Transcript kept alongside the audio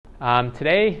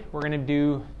Today we're going to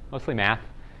do mostly math.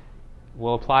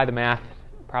 We'll apply the math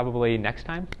probably next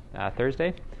time,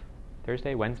 Thursday,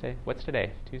 Wednesday. What's today?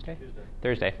 Tuesday?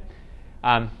 Thursday.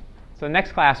 So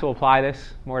next class we'll apply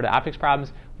this more to optics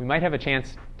problems. We might have a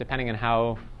chance, depending on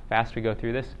how fast we go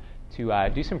through this,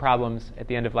 to do some problems at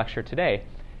the end of lecture today.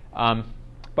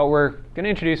 But we're going to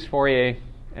introduce Fourier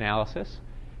analysis.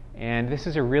 And this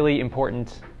is a really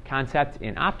important concept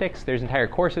in optics. There's entire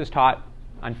courses taught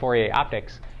on Fourier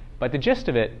optics. But the gist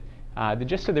of it, the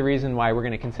gist of the reason why we're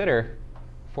going to consider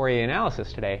Fourier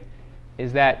analysis today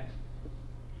is that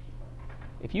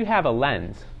if you have a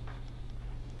lens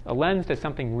does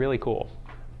something really cool.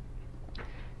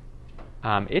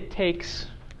 It takes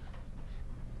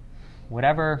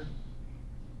whatever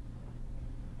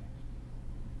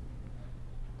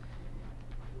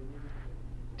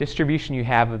distribution you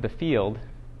have of the field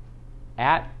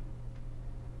at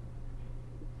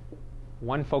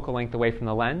one focal length away from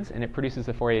the lens, and it produces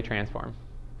a Fourier transform.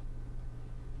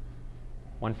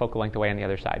 One focal length away on the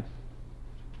other side.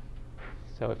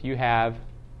 So if you have,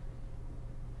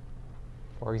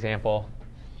 for example,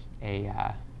 a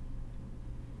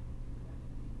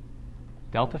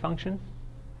delta function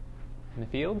in the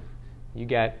field, you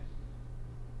get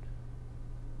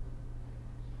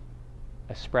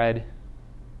a spread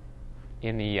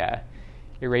in the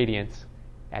irradiance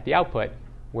at the output,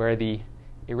 where the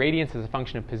irradiance as a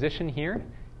function of position here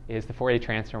is the Fourier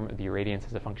transform of the irradiance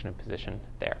as a function of position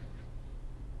there.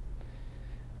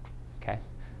 Okay,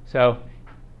 so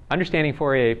understanding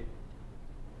Fourier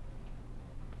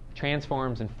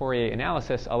transforms and Fourier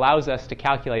analysis allows us to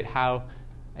calculate how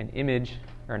an image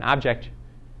or an object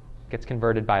gets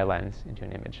converted by a lens into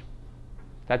an image.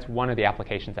 That's one of the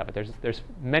applications of it. There's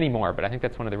many more, but I think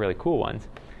that's one of the really cool ones.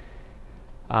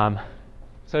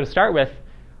 So to start with,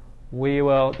 we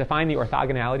will define the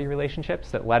orthogonality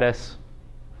relationships that let us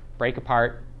break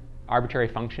apart arbitrary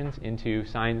functions into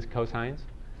sines, cosines.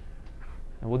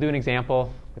 And we'll do an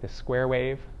example with a square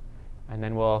wave, and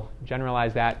then we'll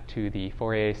generalize that to the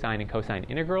Fourier sine and cosine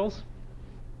integrals.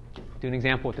 Do an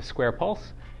example with a square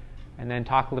pulse, and then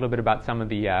talk a little bit about some of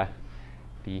the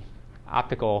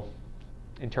optical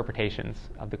interpretations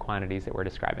of the quantities that we're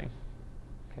describing.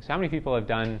 Okay, so how many people have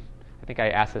done, I think I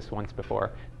asked this once before,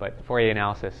 but Fourier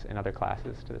analysis in other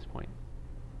classes to this point?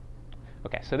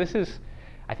 Okay, so this is,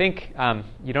 I think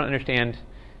you don't understand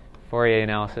Fourier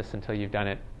analysis until you've done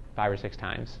it 5 or 6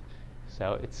 times.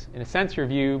 So it's, in a sense,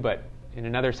 review, but in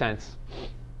another sense,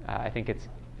 I think it's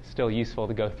still useful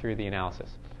to go through the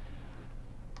analysis.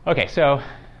 Okay, so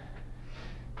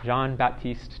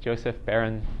Jean-Baptiste Joseph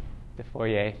Baron de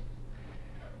Fourier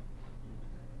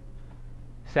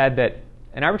said that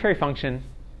an arbitrary function,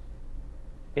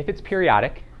 if it's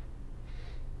periodic,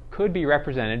 could be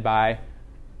represented by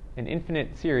an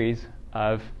infinite series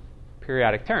of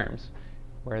periodic terms,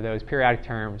 where those periodic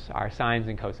terms are sines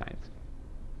and cosines.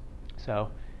 So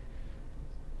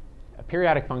a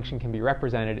periodic function can be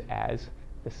represented as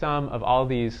the sum of all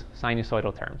these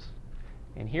sinusoidal terms.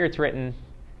 And here it's written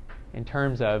in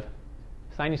terms of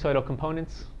sinusoidal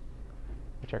components,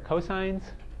 which are cosines,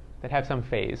 that have some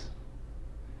phase.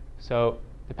 So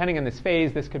depending on this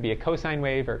phase, this could be a cosine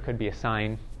wave, or it could be a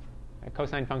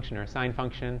cosine function or a sine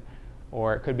function,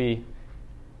 or it could be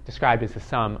described as the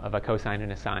sum of a cosine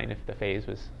and a sine if the phase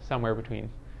was somewhere between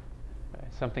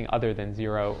something other than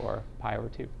 0 or pi over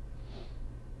 2.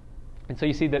 And so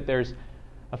you see that there's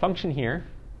a function here,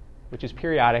 which is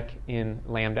periodic in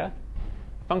lambda,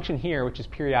 a function here, which is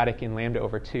periodic in lambda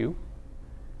over 2.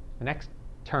 The next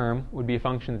term would be a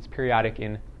function that's periodic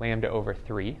in lambda over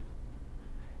 3.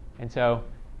 And so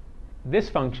this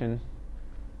function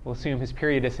will assume his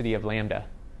periodicity of lambda.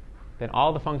 Then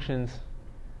all the functions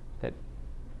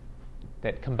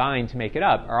that combine to make it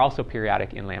up are also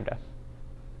periodic in lambda.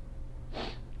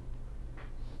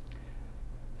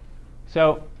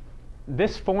 So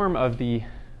this form of the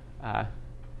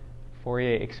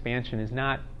Fourier expansion is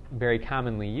not very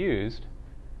commonly used.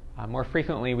 More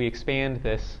frequently, we expand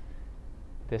this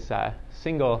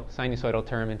single sinusoidal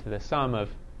term into the sum of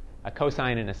a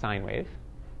cosine and a sine wave.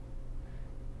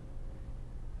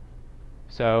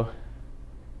 So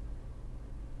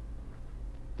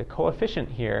the coefficient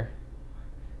here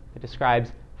that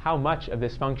describes how much of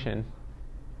this function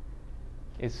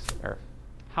or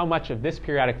how much of this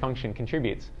periodic function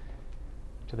contributes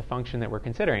to the function that we're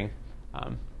considering,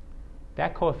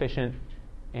 that coefficient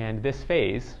and this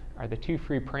phase are the two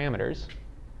free parameters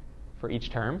for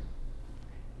each term.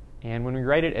 And when we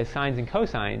write it as sines and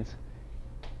cosines,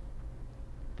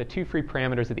 the two free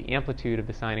parameters are the amplitude of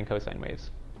the sine and cosine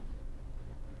waves.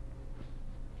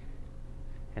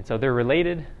 And so they're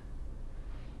related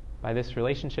by this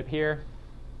relationship here.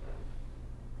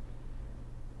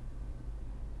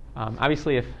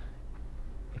 Obviously, if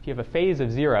you have a phase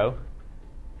of 0,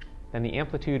 then the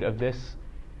amplitude of this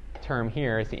term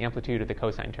here is the amplitude of the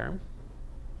cosine term.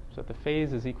 So if the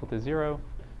phase is equal to 0,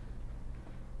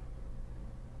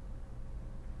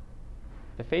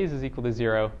 the phase is equal to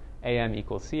 0, AM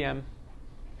equals CM.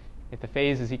 If the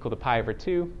phase is equal to pi over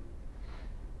 2,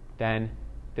 then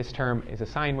this term is a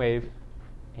sine wave,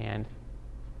 and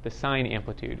the sine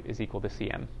amplitude is equal to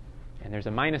CM. And there's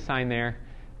a minus sign there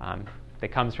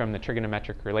that comes from the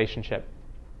trigonometric relationship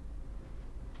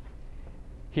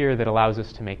here that allows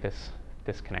us to make this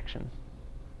connection.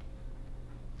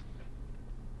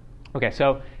 Okay,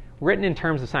 so written in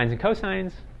terms of sines and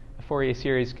cosines, a Fourier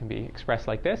series can be expressed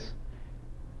like this.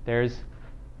 There's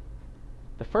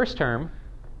the first term,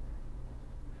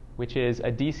 which is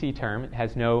a DC term. It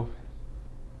has no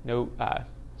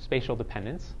spatial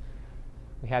dependence.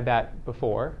 We had that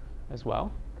before as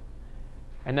well.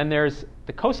 And then there's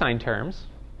the cosine terms.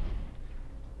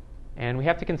 And we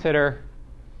have to consider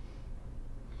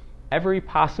every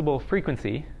possible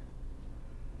frequency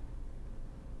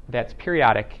that's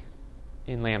periodic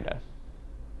in lambda.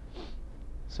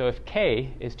 So if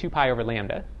k is 2 pi over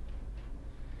lambda,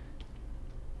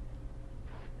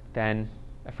 then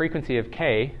a frequency of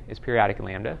k is periodic in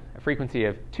lambda. A frequency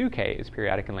of 2k is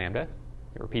periodic in lambda.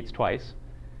 It repeats twice.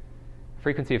 A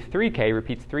frequency of 3k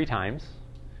repeats 3 times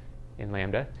in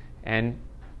lambda. And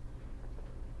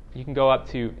you can go up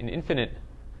to an infinite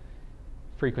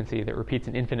frequency that repeats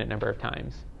an infinite number of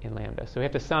times in lambda. So we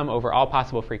have to sum over all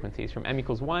possible frequencies from m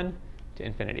equals 1 to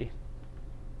infinity.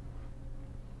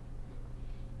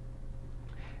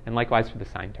 And likewise for the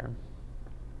sine term.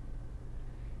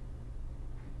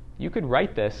 You could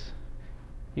write this,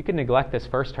 you could neglect this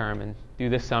first term and do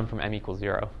this sum from m equals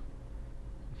 0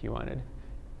 if you wanted.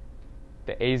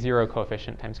 The a0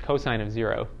 coefficient times cosine of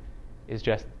 0 is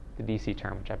just the DC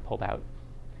term, which I pulled out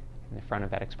in the front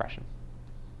of that expression.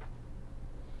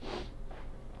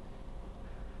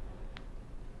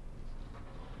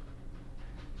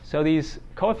 So these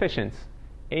coefficients,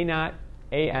 a0,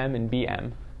 am, and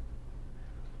bm,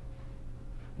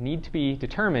 need to be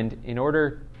determined in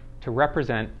order to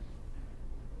represent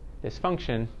this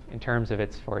function in terms of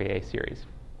its Fourier series.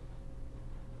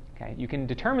 Okay, you can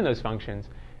determine those functions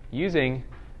using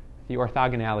the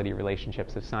orthogonality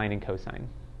relationships of sine and cosine.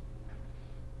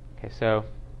 Okay, so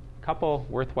a couple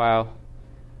worthwhile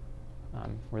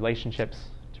relationships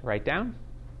to write down.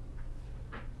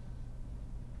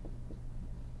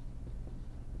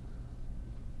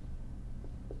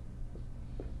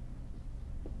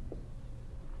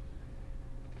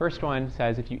 First one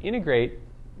says if you integrate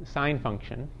the sine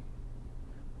function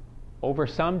over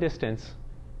some distance,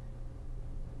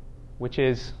 which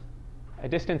is a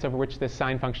distance over which this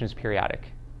sine function is periodic,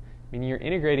 meaning you're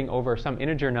integrating over some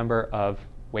integer number of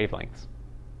wavelengths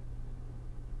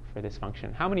for this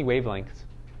function. How many wavelengths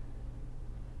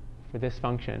for this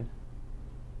function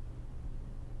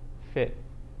fit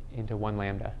into 1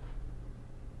 lambda?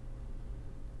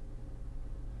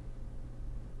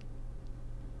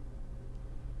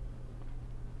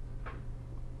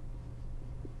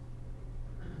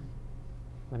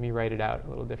 Let me write it out a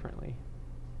little differently.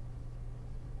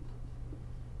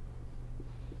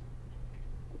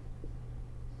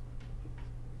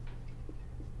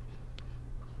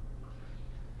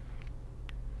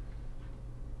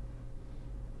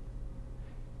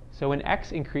 So when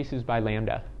x increases by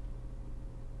lambda,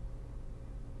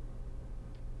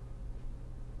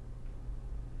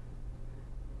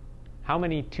 how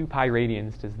many 2 pi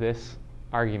radians does this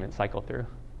argument cycle through?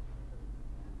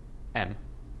 M.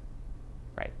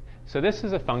 Right. So this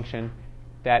is a function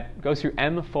that goes through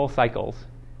m full cycles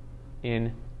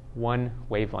in 1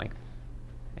 wavelength.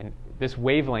 And this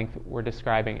wavelength we're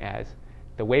describing as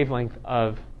the wavelength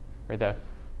of, or the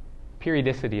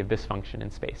periodicity of this function in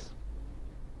space.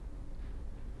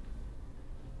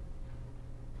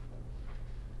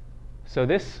 So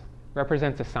this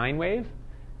represents a sine wave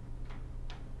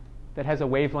that has a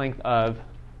wavelength of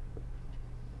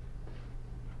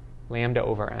lambda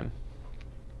over m.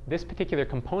 This particular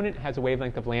component has a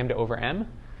wavelength of lambda over m,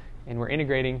 and we're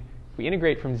integrating. If we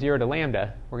integrate from 0 to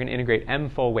lambda, we're going to integrate m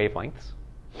full wavelengths.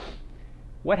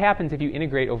 What happens if you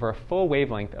integrate over a full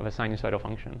wavelength of a sinusoidal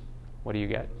function? What do you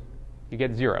get? You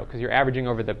get 0, because you're averaging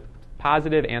over the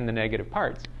positive and the negative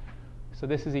parts. So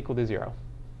this is equal to 0.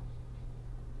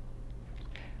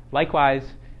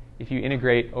 Likewise, if you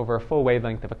integrate over a full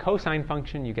wavelength of a cosine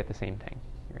function, you get the same thing.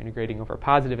 You're integrating over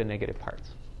positive and negative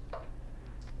parts.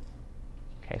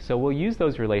 Okay, so we'll use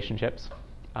those relationships.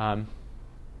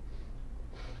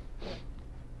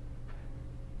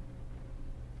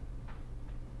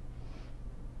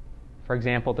 for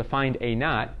example, to find a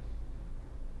naught,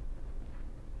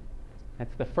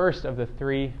 that's the first of the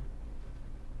three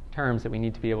terms that we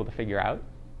need to be able to figure out.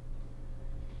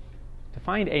 To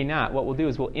find a naught, what we'll do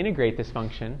is we'll integrate this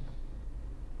function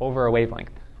over a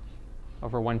wavelength,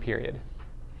 over one period.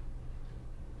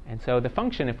 And so the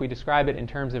function, if we describe it in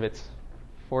terms of its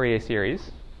Fourier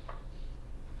series,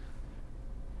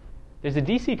 there's a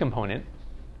DC component.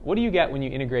 What do you get when you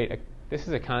integrate this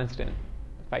is a constant.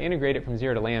 If I integrate it from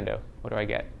 0 to lambda, what do I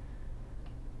get?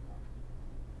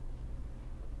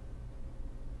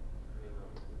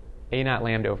 A naught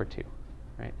lambda over 2.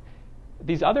 Right?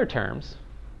 These other terms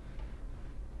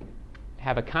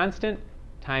have a constant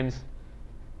times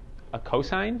a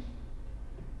cosine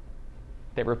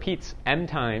that repeats m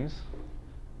times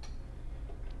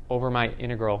over my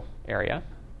integral area.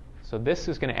 So this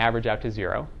is going to average out to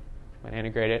 0 when I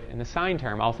integrate it. And the sine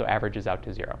term also averages out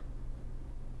to 0.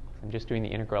 I'm just doing the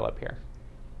integral up here.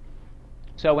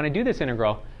 So when I do this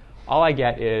integral, all I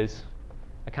get is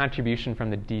a contribution from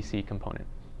the DC component.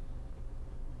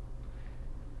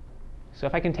 So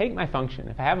if I can take my function,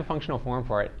 if I have a functional form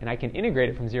for it, and I can integrate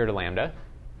it from 0 to lambda,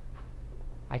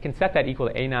 I can set that equal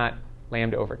to a naught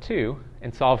lambda over 2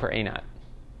 and solve for a naught.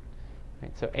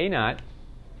 Right, so a naught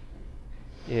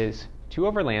is 2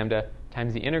 over lambda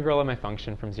times the integral of my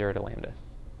function from 0 to lambda.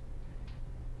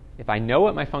 If I know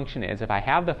what my function is, if I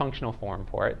have the functional form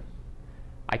for it,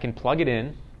 I can plug it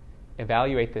in,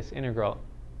 evaluate this integral,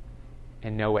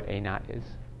 and know what a naught is.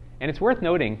 And it's worth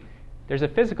noting there's a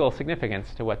physical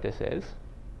significance to what this is.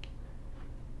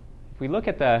 If we look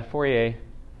at the Fourier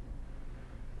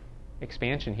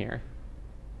expansion here,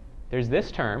 there's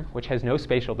this term, which has no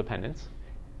spatial dependence,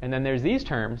 and then there's these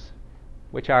terms,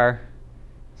 which are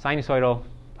sinusoidal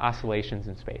oscillations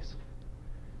in space.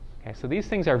 Okay, so these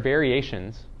things are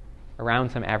variations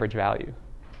around some average value.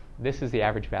 This is the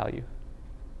average value.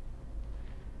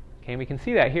 Okay, and we can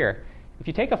see that here. If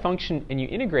you take a function and you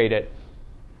integrate it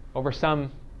over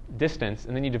some distance,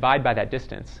 and then you divide by that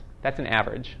distance, that's an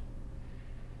average.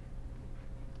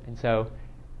 And so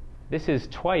this is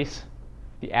twice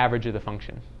the average of the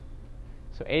function.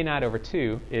 So a naught over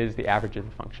 2 is the average of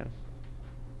the function.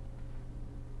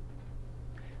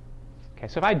 Okay,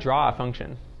 so if I draw a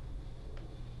function,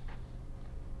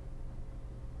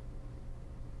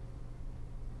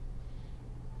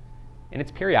 and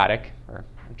it's periodic, or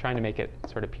I'm trying to make it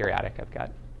sort of periodic. I've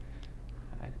got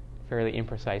a fairly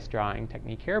imprecise drawing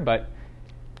technique here, but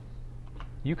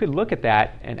you could look at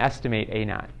that and estimate a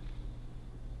naught.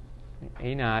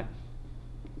 A naught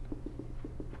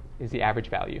is the average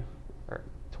value, or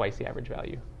twice the average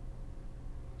value.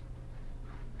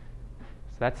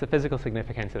 So that's the physical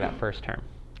significance of that first term.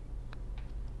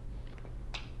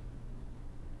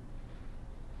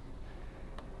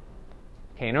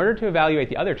 Okay, in order to evaluate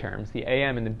the other terms, the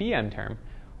AM and the BM term,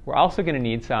 we're also going to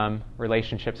need some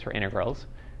relationships for integrals.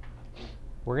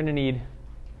 We're going to need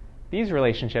these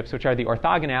relationships, which are the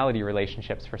orthogonality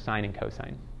relationships for sine and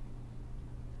cosine.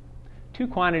 Two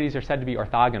quantities are said to be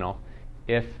orthogonal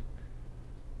if,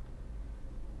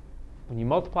 when you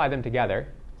multiply them together,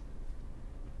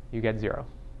 you get 0,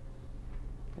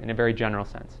 in a very general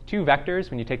sense. Two vectors,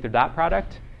 when you take their dot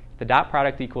product, if the dot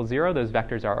product equals 0, those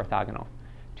vectors are orthogonal.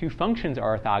 Two functions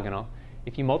are orthogonal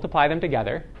if you multiply them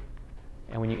together,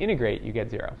 and when you integrate, you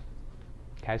get 0.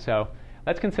 Okay, so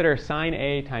let's consider sine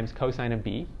A times cosine of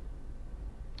B,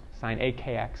 sine A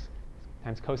kx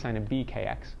times cosine of B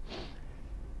kx.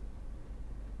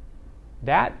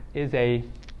 That is a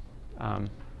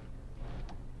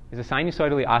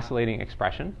sinusoidally oscillating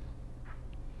expression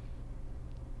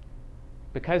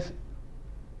because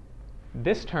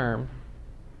this term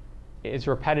is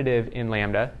repetitive in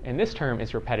lambda, and this term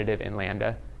is repetitive in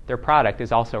lambda. Their product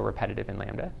is also repetitive in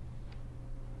lambda.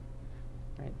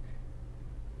 Right?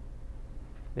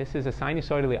 This is a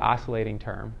sinusoidally oscillating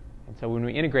term, and so when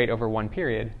we integrate over one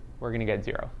period, we're going to get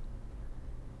 0.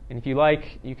 And if you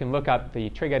like, you can look up the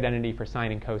trig identity for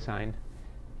sine and cosine.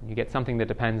 You get something that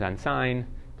depends on sine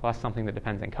plus something that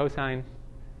depends on cosine.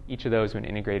 Each of those, when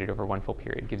integrated over one full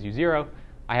period, gives you 0.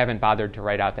 I haven't bothered to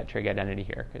write out that trig identity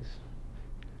here because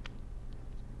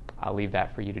I'll leave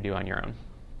that for you to do on your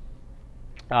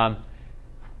own.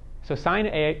 So sine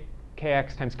A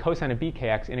kx times cosine of B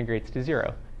kx integrates to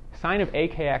 0. Sine of A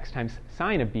kx times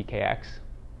sine of B kx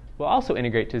will also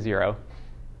integrate to 0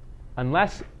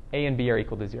 unless A and B are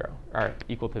equal to 0, or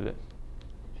equal to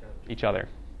each other.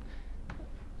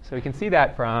 So we can see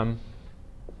that from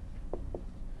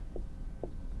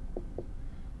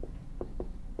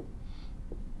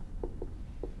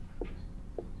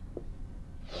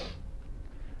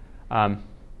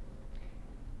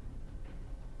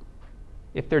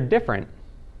if they're different,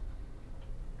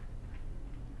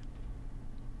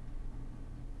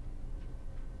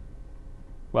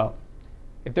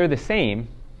 if they're the same,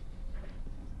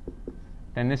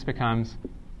 then this becomes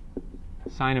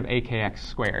sine of akx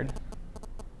squared.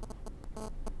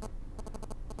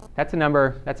 That's a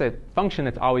number, that's a function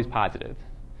that's always positive.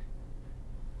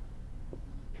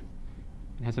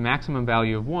 It has a maximum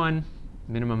value of 1,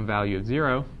 minimum value of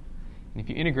 0. And if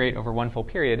you integrate over one full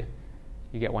period,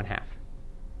 you get 1/2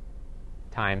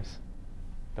 times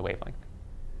the wavelength.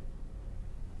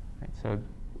 Right, so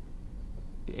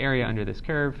the area under this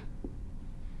curve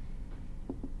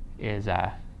is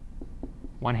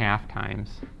 1/2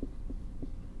 times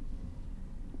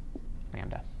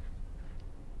lambda.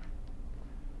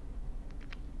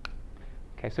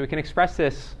 Okay, so we can express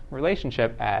this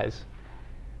relationship as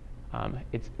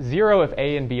it's 0 if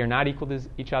a and b are not equal to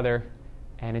each other,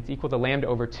 and it's equal to lambda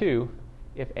over 2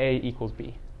 if a equals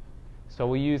b. So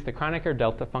we'll use the Kronecker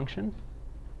delta function.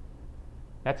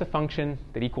 That's a function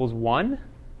that equals 1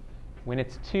 when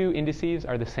its two indices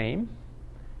are the same,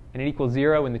 and it equals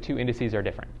 0 when the two indices are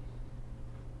different.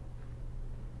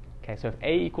 Okay, so if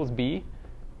a equals b,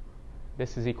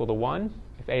 this is equal to 1.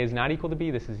 If a is not equal to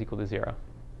b, this is equal to 0.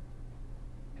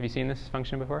 Have you seen this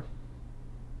function before?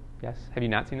 Yes? Have you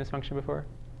not seen this function before?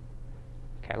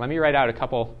 Okay, let me write out a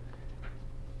couple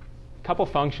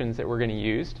functions that we're going to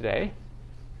use today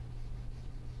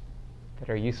that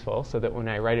are useful so that when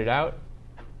I write it out,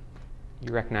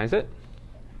 you recognize it.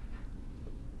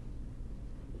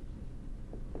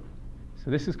 So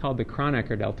this is called the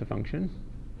Kronecker delta function.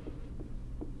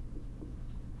 Did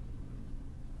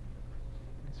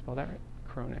I spell that right?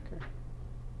 Kronecker.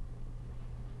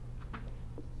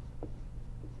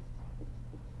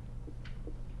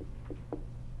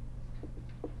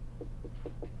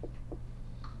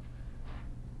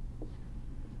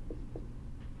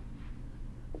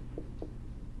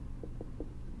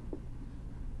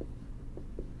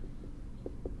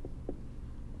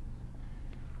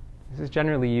 This is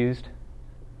generally used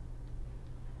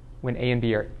when a and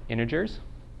b are integers.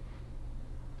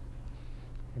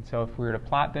 And so if we were to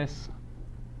plot this,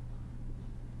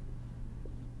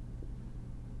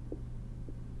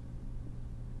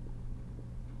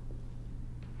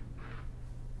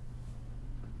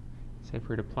 say if we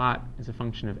were to plot as a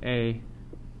function of a,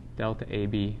 delta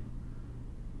ab, it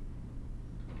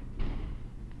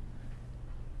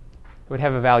would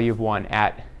have a value of 1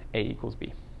 at a equals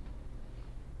b.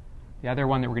 The other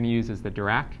one that we're going to use is the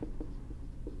Dirac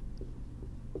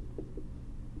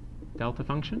delta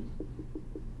function.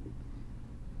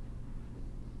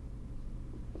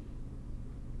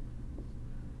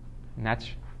 And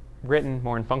that's written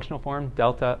more in functional form,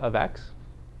 delta of x.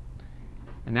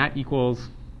 And that equals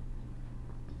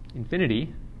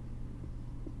infinity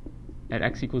at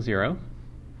x equals 0.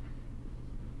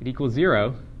 It equals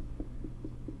 0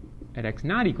 at x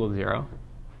not equals 0.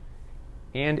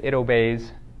 And it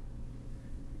obeys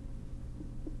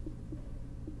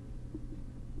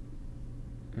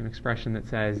an expression that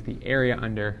says the area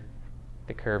under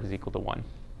the curve is equal to 1.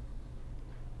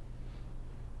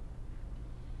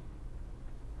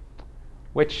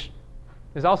 Which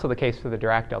is also the case for the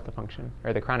Dirac delta function,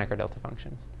 or the Kronecker delta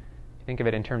function. If you think of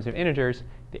it in terms of integers,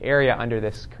 the area under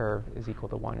this curve is equal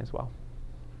to 1 as well.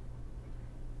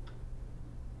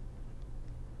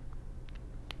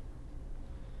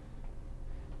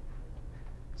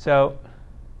 So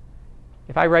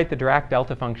if I write the Dirac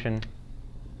delta function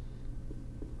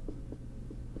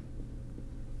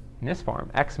in this form,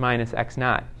 x minus x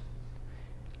naught,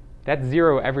 that's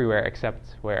 0 everywhere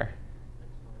except where?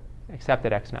 Except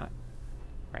at x naught.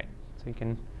 Right. So you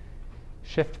can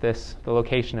shift this, the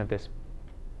location of this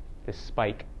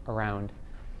spike around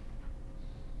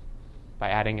by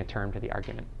adding a term to the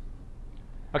argument.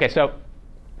 Okay, so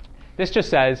this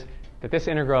just says that this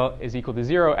integral is equal to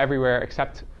 0 everywhere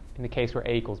except in the case where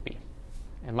a equals b.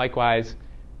 And likewise,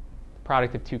 the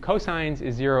product of two cosines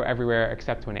is 0 everywhere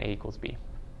except when a equals b.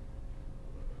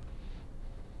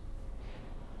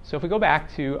 So if we go back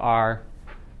to our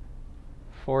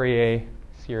Fourier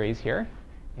series here,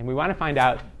 and we want to find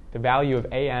out the value of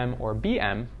am or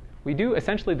bm, we do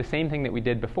essentially the same thing that we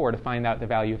did before to find out the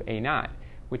value of a naught,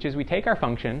 which is we take our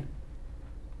function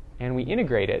and we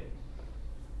integrate it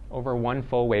over one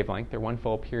full wavelength, or one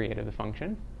full period of the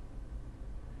function.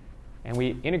 And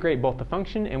we integrate both the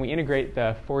function and we integrate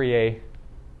the Fourier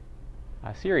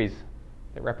series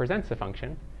that represents the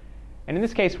function. And in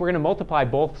this case, we're going to multiply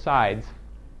both sides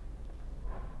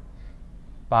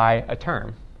by a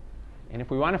term. And if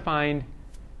we want to find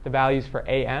the values for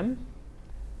am,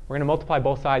 we're going to multiply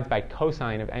both sides by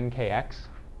cosine of nkx.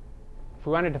 If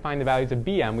we wanted to find the values of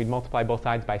bm, we'd multiply both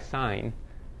sides by sine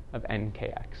of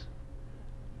nkx.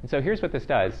 And so here's what this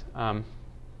does.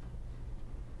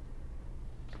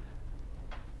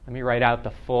 let me write out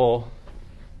the full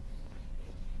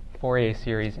Fourier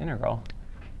series integral.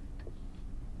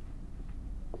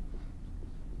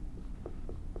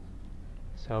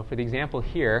 So for the example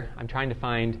here, I'm trying to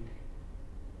find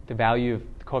the value of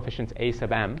the coefficients a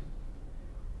sub m.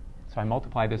 So I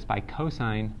multiply this by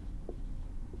cosine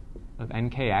of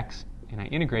nkx, and I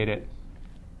integrate it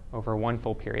over one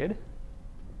full period.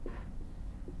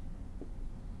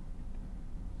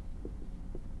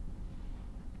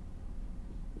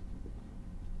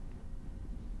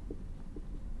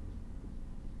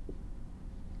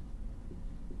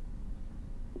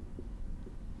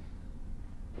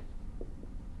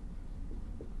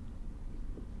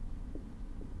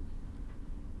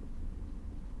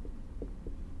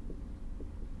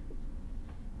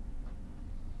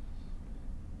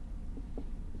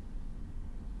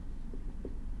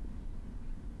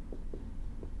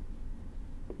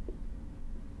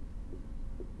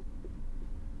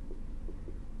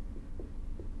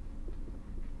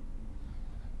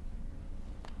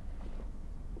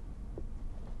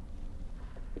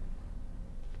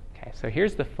 So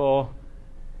here's the full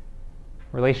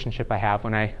relationship I have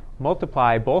when I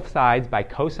multiply both sides by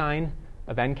cosine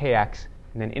of nkx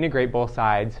and then integrate both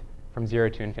sides from 0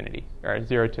 to infinity, or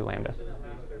 0 to lambda. The second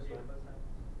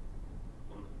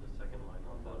line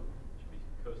on bottom should be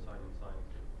cosine and sine.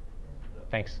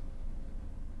 Thanks.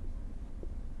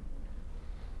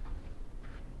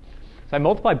 So I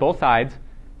multiply both sides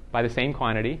by the same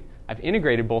quantity. I've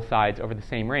integrated both sides over the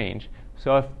same range.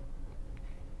 So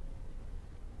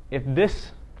if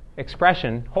this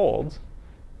expression holds,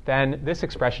 then this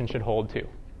expression should hold too.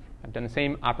 I've done the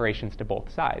same operations to both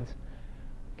sides.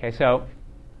 Okay, so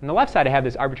on the left side I have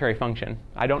this arbitrary function.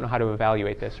 I don't know how to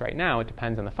evaluate this right now. It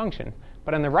depends on the function.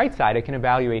 But on the right side I can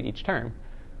evaluate each term.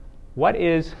 What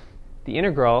is the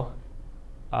integral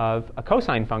of a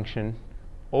cosine function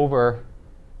over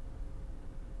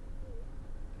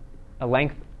a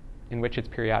length in which it's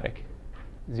periodic?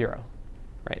 0.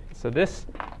 Right? So this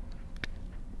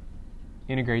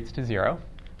integrates to 0.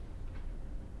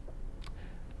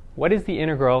 What is the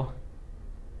integral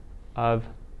of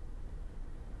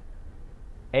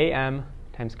am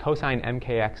times cosine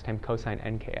mkx times cosine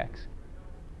nkx?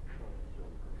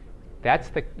 That's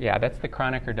the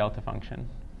Kronecker delta function.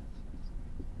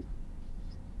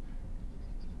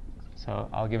 So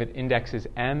I'll give it indexes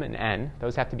m and n.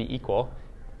 Those have to be equal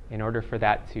in order for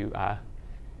that to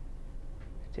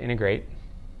integrate.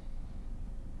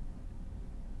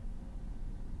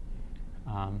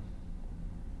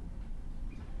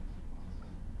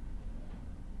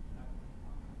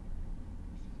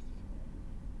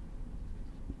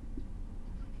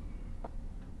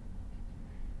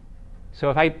 So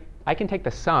if I can take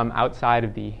the sum outside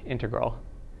of the integral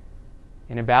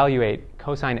and evaluate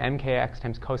cosine mkx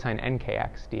times cosine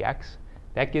nkx dx,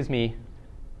 that gives me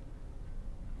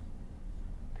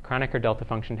the Kronecker delta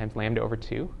function times lambda over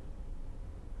 2.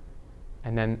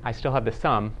 And then I still have the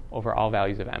sum over all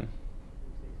values of m.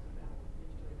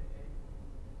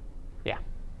 Yeah.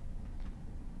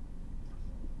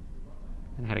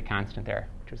 And I had a constant there,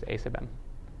 which was a sub m.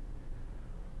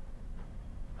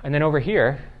 And then over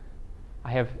here,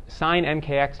 I have sine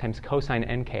mkx times cosine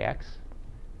nkx.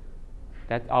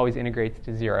 That always integrates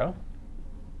to 0,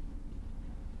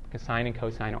 because sine and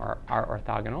cosine are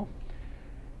orthogonal.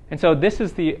 And so this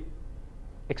is the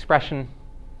expression,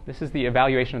 this is the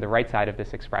evaluation of the right side of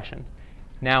this expression.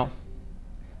 Now,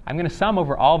 I'm going to sum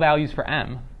over all values for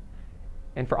m.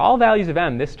 And for all values of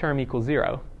m, this term equals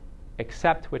 0,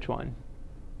 except which one?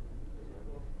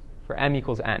 For m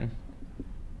equals n.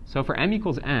 So for m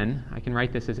equals n, I can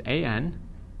write this as an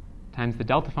times the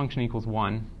delta function equals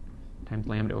 1 times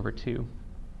lambda over 2.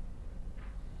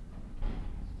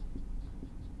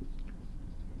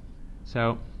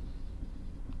 So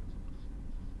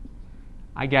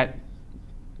I get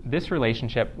this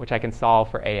relationship, which I can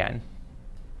solve for an.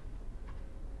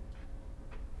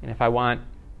 And if I want,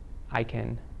 I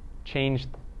can change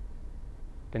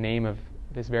the name of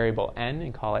this variable n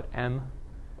and call it m.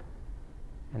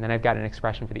 And then I've got an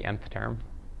expression for the mth term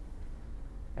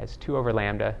as 2 over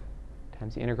lambda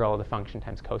times the integral of the function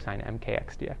times cosine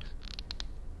mkx dx.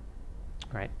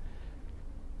 Right?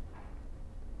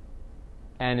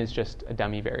 N is just a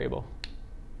dummy variable.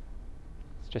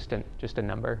 It's just a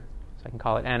number. So I can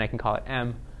call it n, I can call it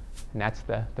m, and that's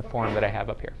the form that I have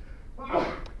up here.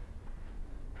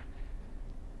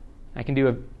 I can do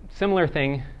a similar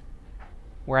thing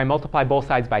where I multiply both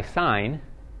sides by sine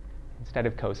instead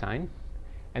of cosine.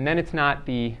 And then it's not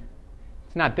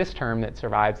this term that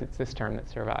survives, it's this term that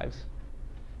survives.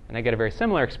 And I get a very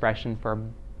similar expression for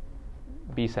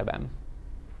b sub m.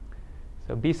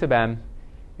 So b sub m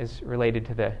is related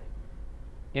to the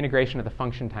integration of the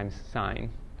function times sine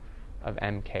of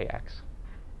mkx.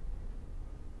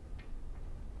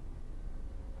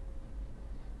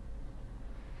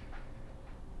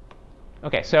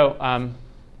 Okay, so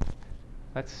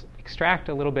let's extract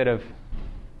a little bit of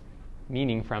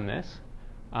meaning from this.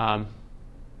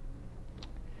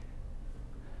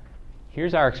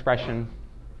 Here's our expression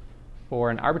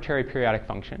for an arbitrary periodic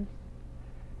function.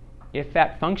 If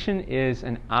that function is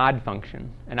an odd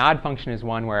function is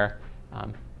one where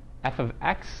f of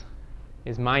x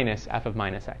is minus f of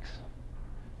minus x.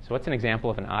 So what's an example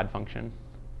of an odd function?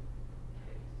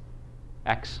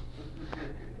 X.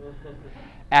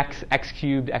 X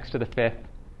cubed, x to the fifth,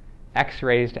 x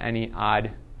raised to any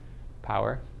odd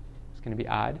power. It's going to be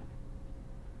odd.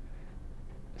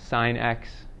 Sine x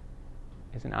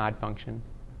is an odd function.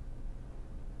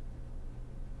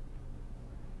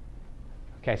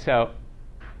 Okay, so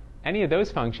any of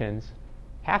those functions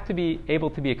have to be able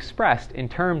to be expressed in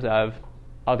terms of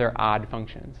other odd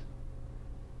functions,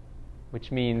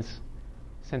 which means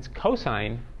since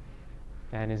cosine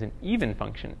then is an even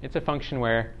function, it's a function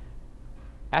where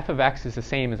f of x is the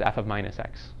same as f of minus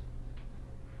x.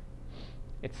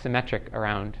 It's symmetric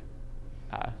around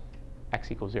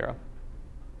x equals 0.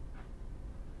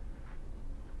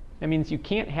 That means you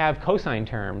can't have cosine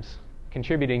terms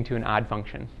contributing to an odd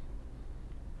function.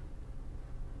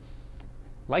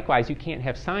 Likewise, you can't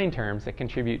have sine terms that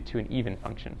contribute to an even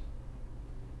function.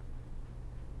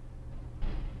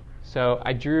 So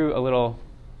I drew a little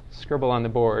scribble on the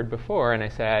board before, and I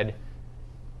said,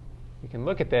 you can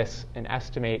look at this and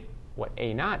estimate what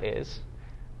a naught is.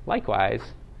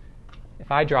 Likewise,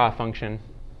 if I draw a function,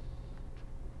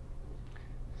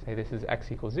 say this is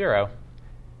x equals 0,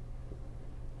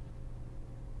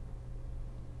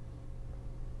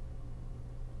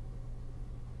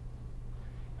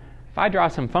 if I draw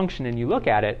some function and you look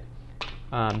at it,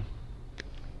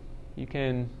 you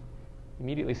can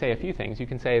immediately say a few things. You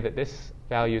can say that this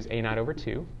value is a naught over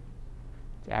 2.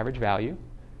 It's average value.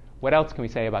 What else can we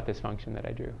say about this function that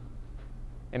I drew?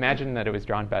 Imagine that it was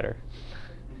drawn better.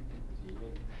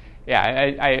 Yeah,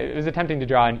 I was attempting to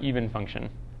draw an even function.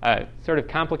 Sort of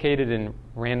complicated and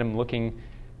random looking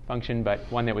function, but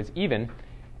one that was even.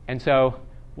 And so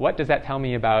what does that tell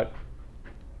me about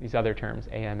these other terms,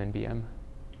 am and bm?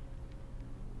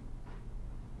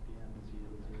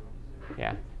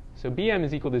 Yeah, so bm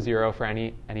is equal to 0 for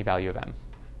any value of m.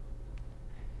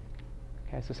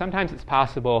 Okay, so sometimes it's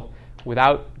possible,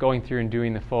 without going through and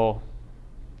doing the full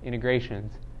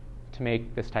integrations, to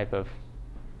make this type of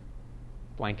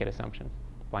blanket assumption,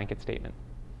 blanket statement.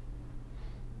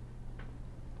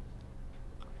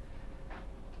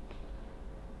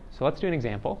 So let's do an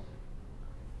example.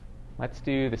 Let's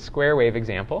do the square wave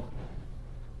example.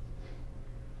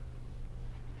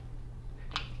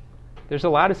 There's a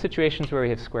lot of situations where we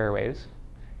have square waves.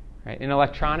 Right? In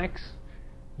electronics,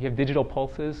 you have digital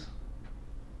pulses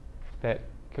that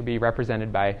could be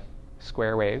represented by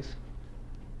square waves.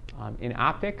 In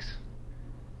optics,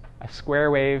 a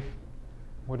square wave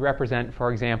would represent,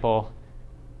 for example,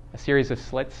 a series of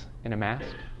slits in a mast,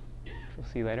 which we'll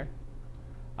see later.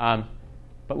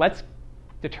 But let's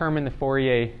determine the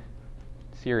Fourier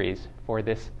series for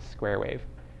this square wave.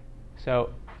 So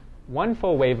one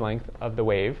full wavelength of the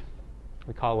wave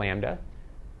we call lambda,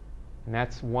 and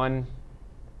that's one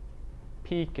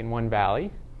peak and one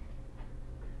valley.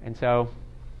 And so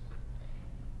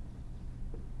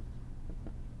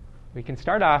we can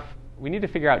start off, we need to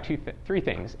figure out three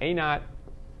things, a naught,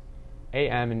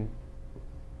 am, and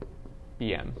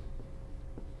bm.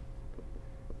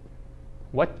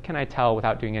 What can I tell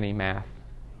without doing any math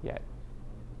yet?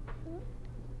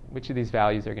 Which of these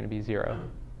values are going to be 0?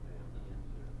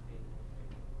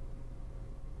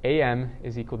 am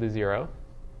is equal to 0.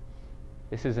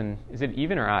 This is it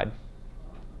even or odd?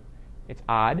 It's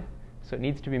odd, so it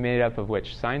needs to be made up of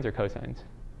which? Sines or cosines?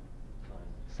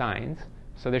 Sines.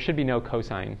 So there should be no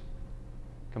cosine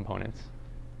components.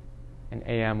 And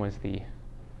am was the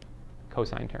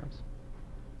cosine terms.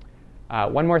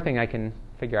 One more thing I can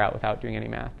figure out without doing any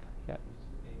math yet.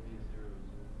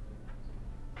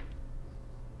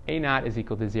 A naught is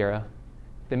equal to 0.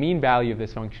 The mean value of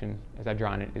this function, as I've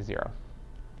drawn it, is 0.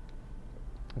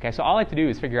 Okay, so all I have to do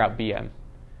is figure out bm.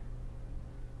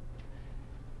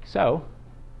 So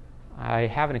I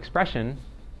have an expression.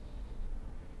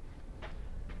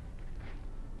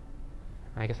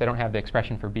 I guess I don't have the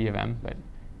expression for b of m, but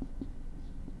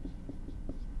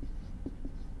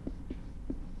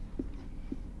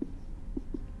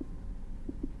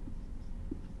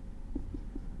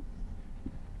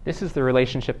this is the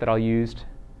relationship that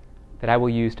I will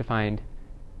use to find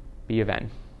b of n.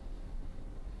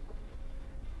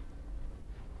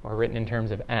 or written in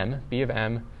terms of m, b of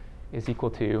m is equal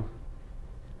to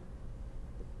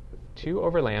 2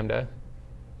 over lambda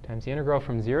times the integral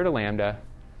from 0 to lambda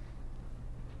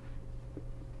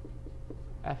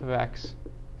f of x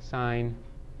sine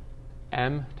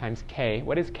m times k.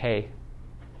 What is k?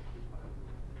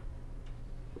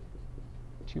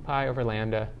 2 pi over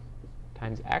lambda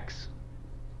times x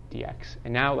dx.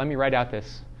 And now let me write out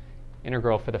this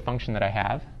integral for the function that I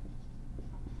have.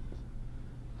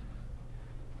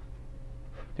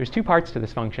 There's two parts to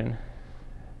this function.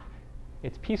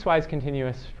 It's piecewise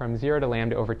continuous from 0 to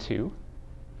lambda over 2.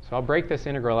 So I'll break this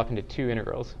integral up into two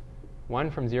integrals.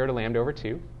 One from 0 to lambda over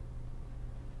 2.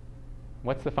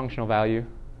 What's the functional value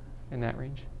in that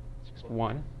range? It's just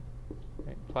 1,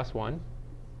 right? Plus 1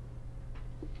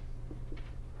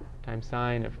 times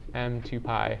sine of m 2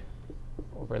 pi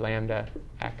over lambda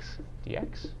x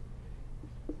dx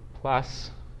plus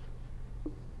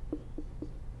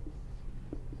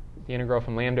the integral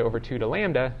from lambda over 2 to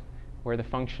lambda, where the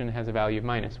function has a value of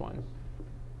minus 1.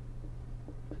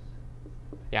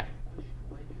 Yeah?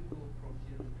 Why do you go from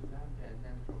 0 to lambda and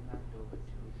then from lambda over 2?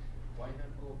 Why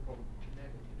not go from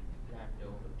negative lambda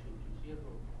over 2 to 0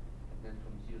 and then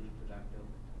from 0 to lambda?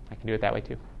 I can do it that way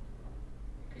too.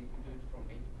 Can you do it from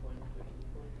any point to any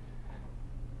point?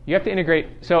 You have to integrate.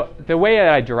 So the way that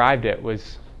I derived it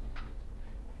was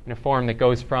in a form that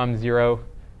goes from 0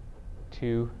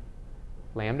 to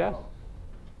lambda.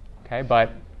 Okay,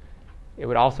 but it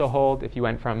would also hold if you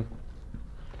went from,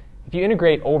 if you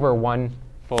integrate over one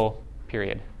full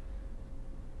period,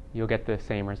 you'll get the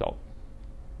same result.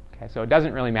 Okay, so it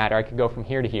doesn't really matter. I could go from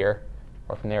here to here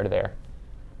or from there to there.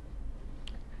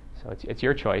 So it's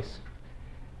your choice.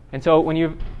 And so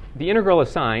when the integral of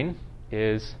sine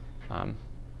is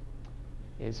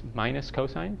minus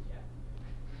cosine.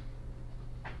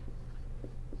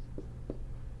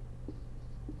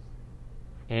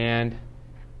 And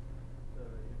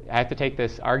I have to take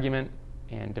this argument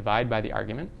and divide by the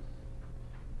argument.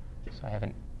 So I have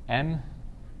an m.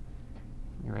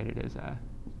 You write it as an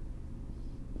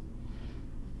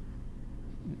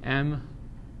m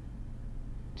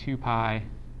 2 pi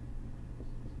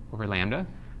over lambda.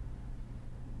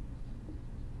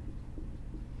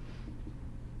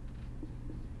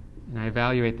 And I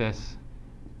evaluate this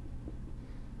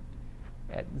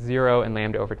at 0 and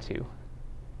lambda over 2.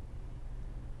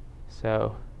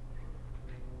 So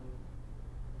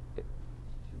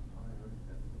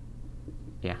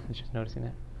yeah, I was just noticing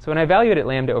that. So when I evaluate at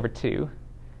lambda over 2,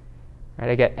 right,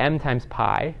 I get m times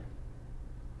pi.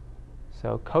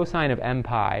 So cosine of m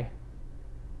pi,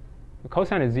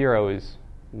 cosine of 0 is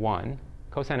 1.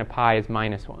 Cosine of pi is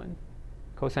minus 1.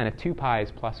 Cosine of 2 pi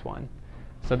is plus 1.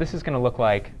 So this is going to look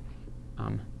like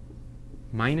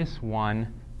minus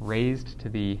 1 raised to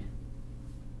the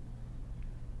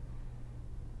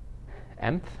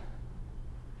mth.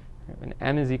 When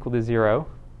m is equal to 0,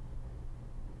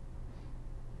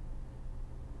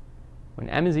 when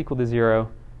m is equal to 0,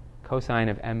 cosine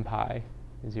of m pi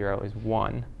 0 is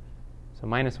 1. So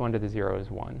minus 1 to the 0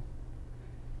 is 1.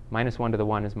 Minus 1 to the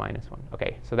 1 is minus 1.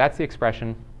 Okay, so that's the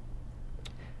expression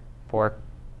for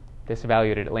this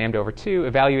evaluated at lambda over 2.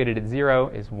 Evaluated at 0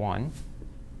 is 1.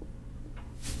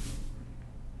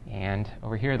 And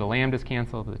over here, the lambdas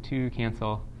cancel, the 2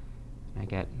 cancel, and I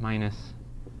get minus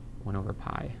 1 over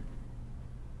pi.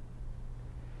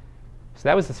 So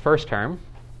that was this first term.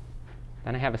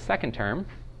 Then I have a second term.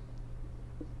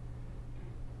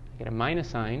 I get a minus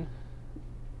sign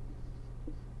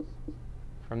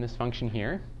from this function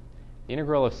here. The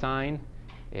integral of sine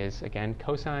is, again,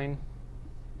 cosine.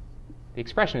 The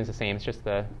expression is the same. It's just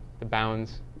the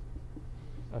bounds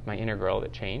of my integral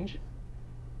that change.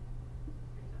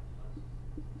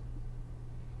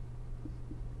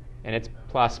 And it's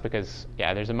plus because,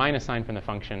 yeah, there's a minus sign from the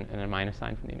function and a minus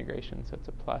sign from the integration. So it's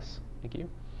a plus. Thank you.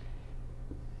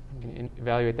 I'm going to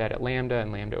evaluate that at lambda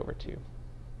and lambda over 2.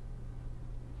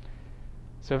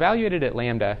 So evaluated at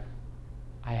lambda,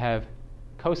 I have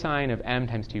cosine of m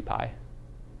times 2 pi,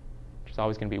 which is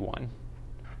always going to be 1.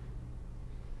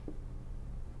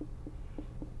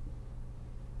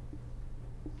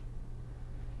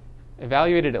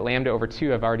 Evaluated at lambda over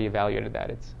 2, I've already evaluated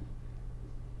that. It's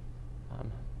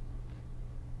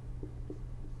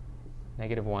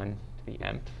negative 1 to the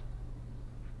mth.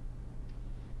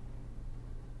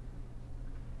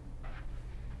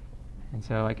 And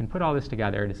so I can put all this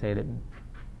together to say that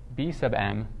b sub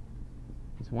m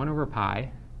is 1 over pi.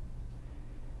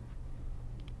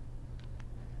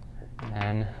 And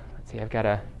then, let's see, I've got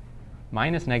a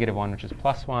minus negative 1, which is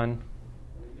plus 1,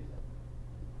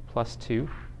 plus 2.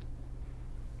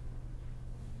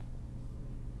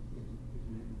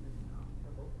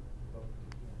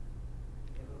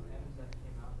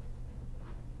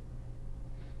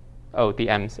 Oh, the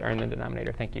m's are in the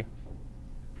denominator. Thank you.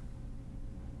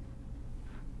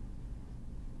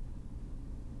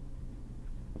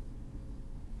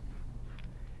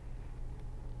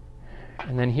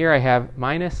 And then here I have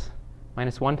minus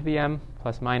 1 to the m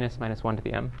plus minus 1 to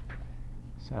the m.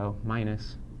 So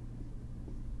minus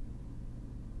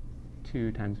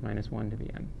 2 times minus 1 to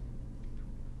the m.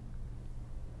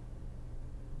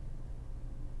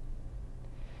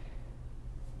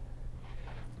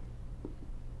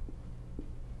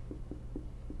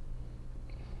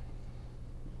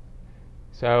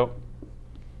 So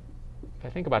if I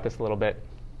think about this a little bit,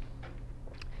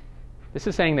 this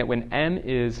is saying that when m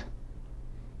is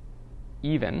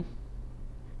even,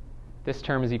 this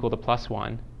term is equal to plus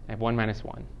 1. I have 1 minus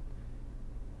 1.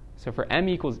 So for m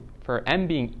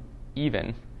being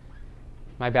even,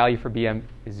 my value for bm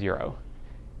is 0.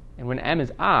 And when m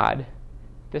is odd,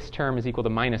 this term is equal to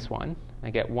minus 1. I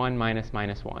get 1 minus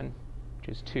minus 1, which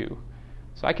is 2.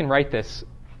 So I can write this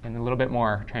in a little bit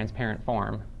more transparent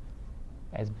form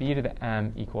as b to the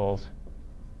m equals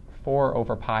 4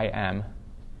 over pi m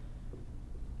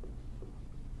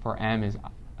for m is,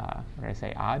 what did I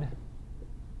say, odd?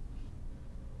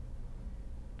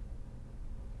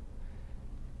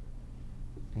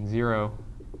 And 0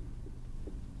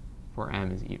 for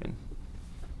m is even.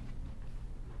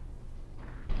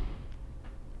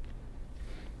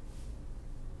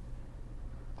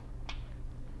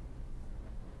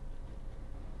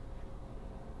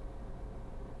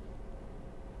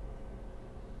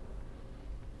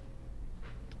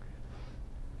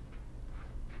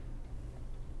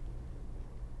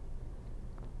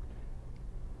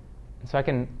 So I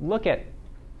can look at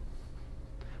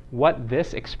what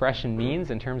this expression means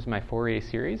in terms of my Fourier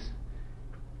series.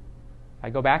 If I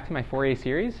go back to my Fourier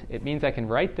series, it means I can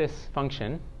write this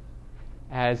function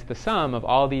as the sum of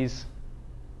all these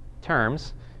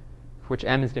terms for which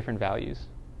m is different values.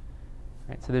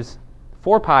 Right, so there's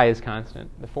 4 pi is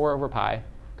constant. The 4 over pi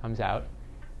comes out.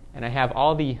 And I have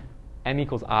all the m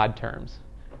equals odd terms.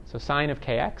 So sine of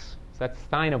kx, so that's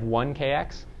sine of 1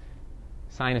 kx,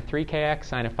 sine of 3kx,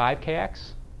 sine of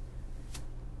 5kx.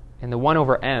 And the 1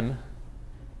 over m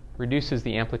reduces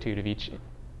the amplitude of each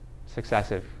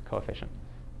successive coefficient,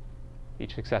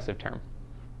 each successive term.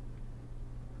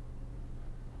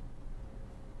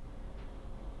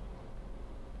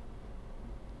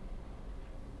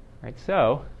 Right,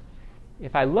 so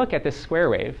if I look at this square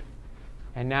wave,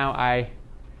 and now I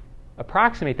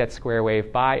approximate that square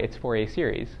wave by its Fourier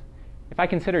series, if I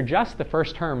consider just the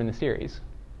first term in the series,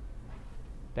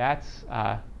 that's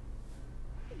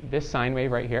this sine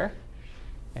wave right here.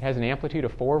 It has an amplitude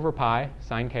of 4 over pi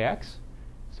sine kx.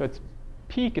 So its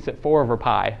peak is at 4 over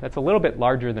pi. That's a little bit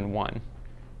larger than 1.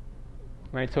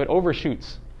 Right? So it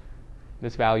overshoots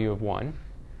this value of 1.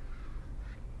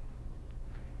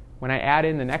 When I add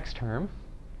in the next term,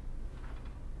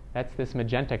 that's this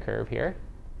magenta curve here.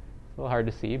 It's a little hard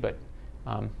to see, but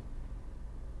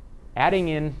adding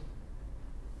in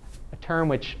a term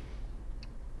which,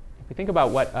 if we think about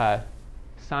what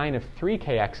sine of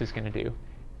 3kx is going to do,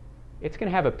 it's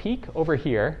going to have a peak over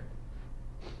here,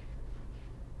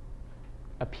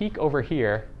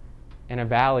 and a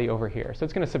valley over here. So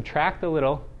it's going to subtract a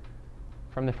little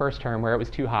from the first term where it was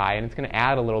too high, and it's going to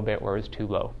add a little bit where it was too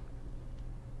low.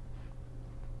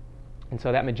 And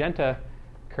so that magenta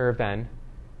curve then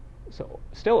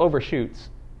still overshoots,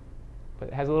 but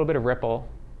it has a little bit of ripple,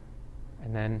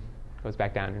 and then goes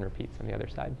back down and repeats on the other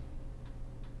side.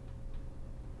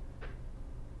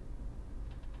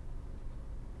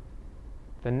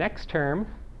 The next term,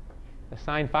 the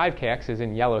sine 5kx, is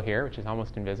in yellow here, which is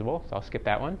almost invisible, so I'll skip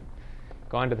that one.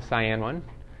 Go on to the cyan one,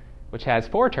 which has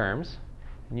 4 terms.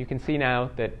 And you can see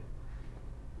now that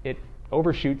it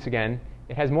overshoots again.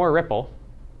 It has more ripple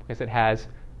because it has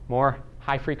more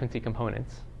high-frequency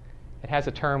components. It has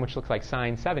a term which looks like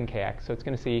sine 7kx, so it's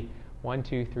going to see 1,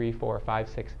 2, 3, 4, 5,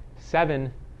 6,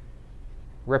 7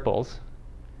 ripples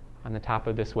on the top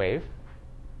of this wave.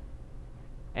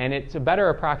 And it's a better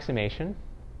approximation.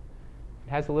 It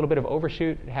has a little bit of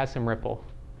overshoot. It has some ripple.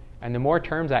 And the more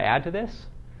terms I add to this,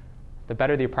 the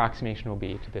better the approximation will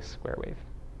be to this square wave.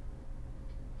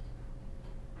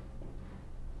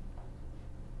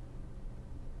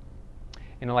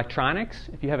 In electronics,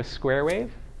 if you have a square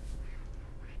wave,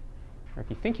 or if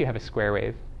you think you have a square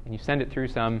wave, and you send it through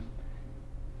some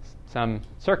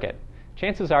circuit,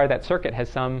 chances are that circuit has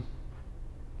some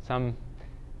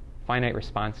finite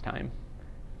response time.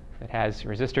 It has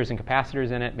resistors and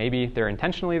capacitors in it. Maybe they're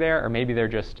intentionally there, or maybe they're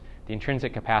just the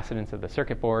intrinsic capacitance of the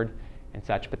circuit board and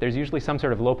such. But there's usually some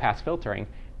sort of low-pass filtering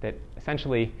that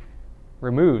essentially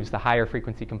removes the higher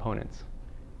frequency components.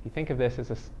 If you think of this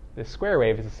as this square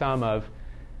wave is a sum of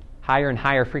higher and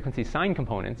higher frequency sine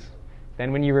components,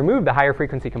 then when you remove the higher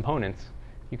frequency components,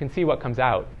 you can see what comes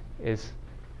out is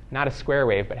not a square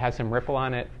wave, but has some ripple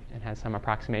on it and has some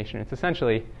approximation. It's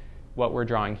essentially what we're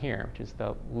drawing here, which is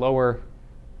the lower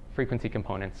frequency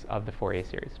components of the Fourier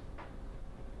series.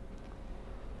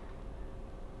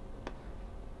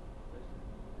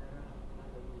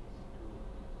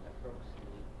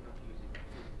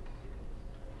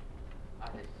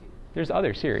 There's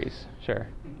other series, sure.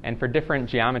 And for different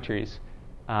geometries,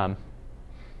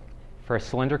 for a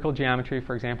cylindrical geometry,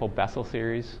 for example, Bessel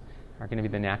series are going to be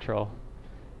the natural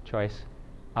choice.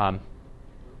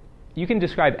 You can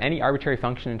describe any arbitrary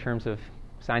function in terms of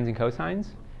sines and cosines.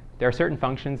 There are certain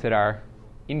functions that are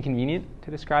inconvenient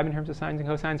to describe in terms of sines and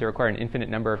cosines. They require an infinite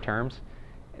number of terms,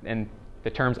 and the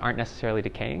terms aren't necessarily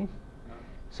decaying.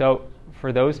 So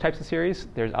for those types of series,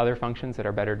 there's other functions that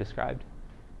are better described.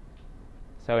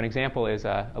 So an example is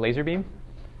a laser beam.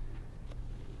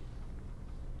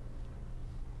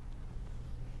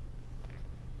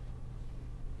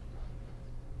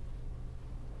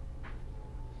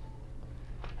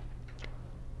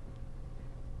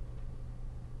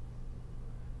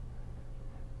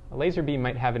 A laser beam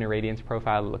might have an irradiance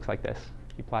profile that looks like this.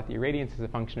 You plot the irradiance as a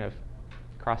function of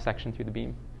cross-section through the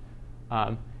beam.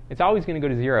 It's always going to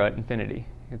go to 0 at infinity.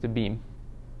 It's a beam.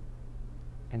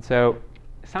 And so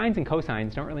sines and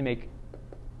cosines don't really make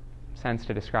sense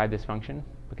to describe this function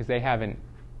because they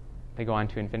go on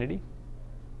to infinity.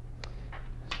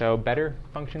 So better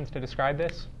functions to describe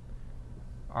this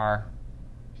are,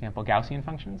 for example, Gaussian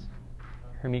functions.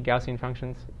 Hermite Gaussian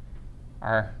functions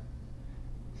are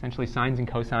essentially sines and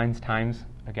cosines times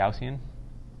a Gaussian.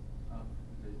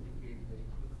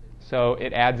 So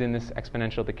it adds in this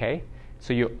exponential decay.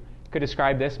 So you could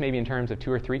describe this maybe in terms of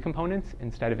 2 or 3 components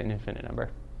instead of an infinite number.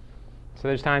 So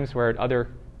there's times where other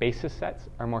basis sets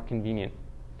are more convenient.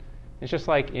 It's just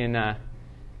like in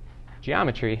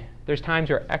geometry, there's times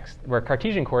where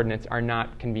Cartesian coordinates are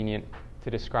not convenient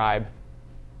to describe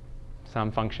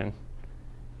some function.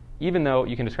 Even though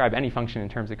you can describe any function in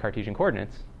terms of Cartesian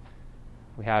coordinates,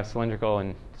 we have cylindrical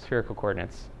and spherical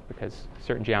coordinates because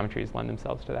certain geometries lend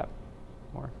themselves to that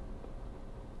more.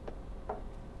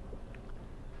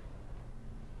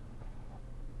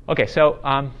 Okay, so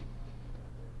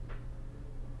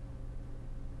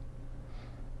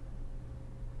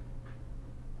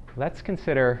let's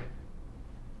consider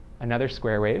another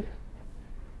square wave.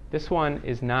 This one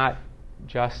is not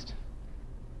just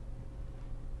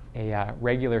a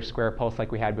regular square pulse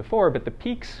like we had before, but the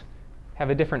peaks have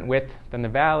a different width than the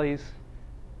valleys,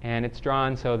 and it's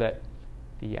drawn so that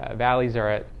the valleys are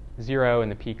at 0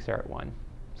 and the peaks are at 1.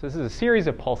 So this is a series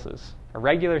of pulses, a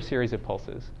regular series of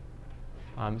pulses.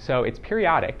 So it's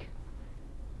periodic,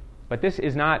 but this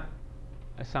is not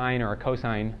a sine or a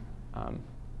cosine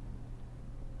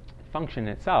function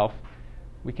itself.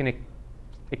 We can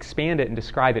expand it and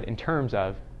describe it in terms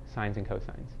of sines and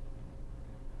cosines.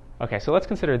 Okay, so let's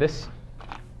consider this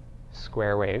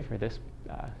square wave, or this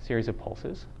series of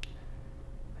pulses.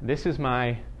 This is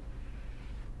my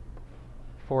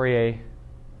Fourier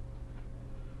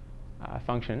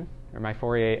function, or my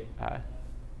Fourier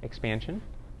expansion.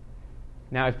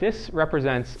 Now, if this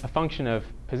represents a function of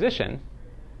position,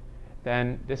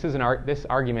 then this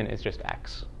argument is just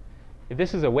x. If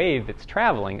this is a wave that's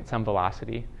traveling at some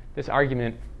velocity, this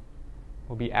argument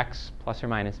will be x plus or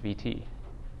minus vt.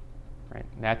 Right?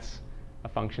 And that's a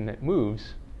function that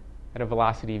moves at a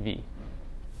velocity v.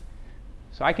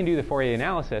 So I can do the Fourier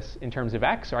analysis in terms of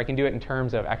x, or I can do it in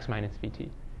terms of x minus vt.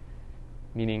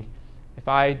 Meaning, if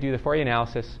I do the Fourier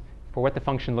analysis for what the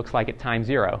function looks like at time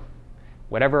 0,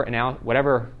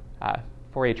 whatever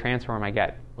Fourier transform I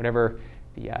get, whatever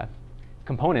the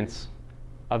components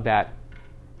of that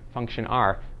function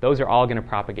are, those are all going to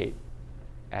propagate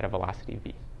at a velocity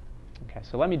v. Okay,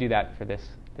 so let me do that for this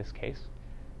case.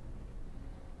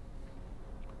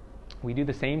 We do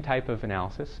the same type of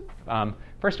analysis.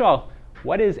 First of all,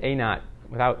 what is a naught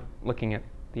without looking at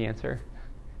the answer?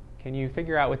 Can you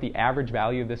figure out what the average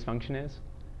value of this function is?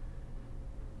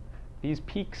 These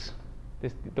peaks,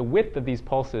 the width of these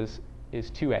pulses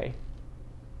is 2a.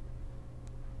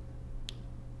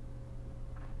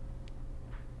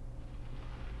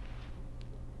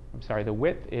 I'm sorry, the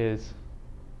width is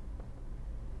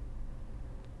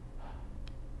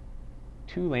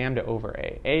 2 lambda over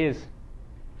a. A is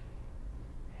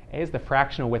the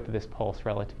fractional width of this pulse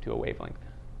relative to a wavelength.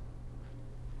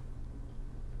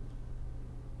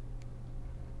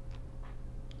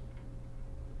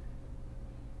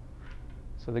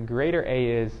 So the greater a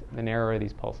is, the narrower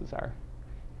these pulses are.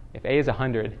 If a is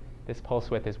 100, this pulse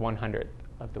width is 1/100th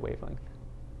of the wavelength.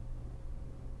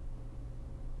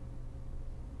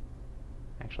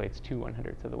 Actually, it's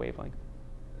 2/100ths of the wavelength.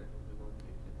 That would be 1/50 of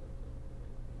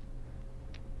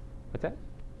the What's that? I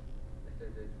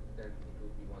said that it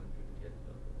would be 1/50th of the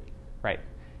wavelength. Right.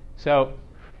 So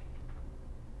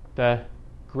the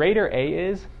greater A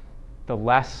is, the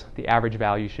less the average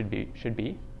value should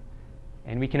be.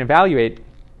 And we can evaluate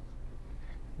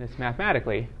this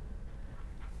mathematically.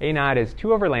 A naught is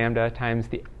 2 over lambda times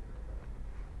the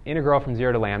integral from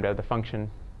 0 to lambda, the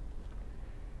function.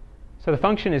 So the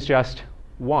function is just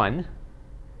 1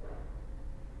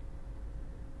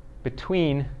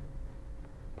 between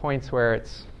points where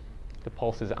the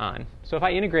pulse is on. So if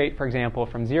I integrate, for example,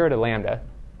 from 0 to lambda,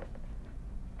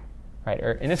 right,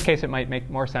 or in this case it might make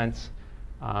more sense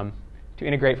to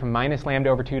integrate from minus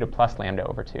lambda over 2 to plus lambda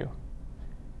over 2.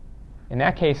 In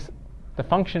that case, the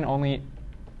function only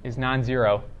is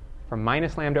non-zero from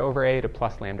minus lambda over a to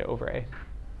plus lambda over a.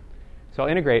 So I'll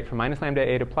integrate from minus lambda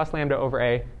a to plus lambda over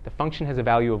a. The function has a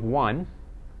value of 1.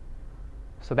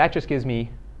 So that just gives me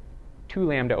 2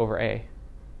 lambda over a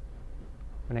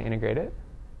when I integrate it.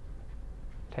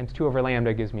 Times 2 over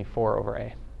lambda gives me 4 over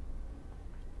a.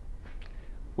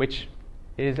 Which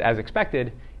is, as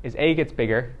expected, is a gets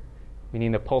bigger,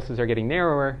 meaning the pulses are getting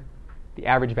narrower, the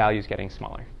average value is getting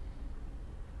smaller.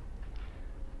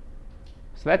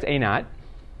 So that's a naught.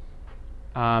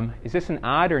 Is this an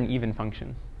odd or an even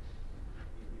function?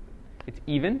 It's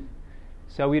even.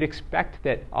 So we'd expect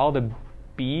that all the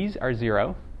b's are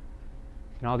 0,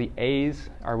 and all the a's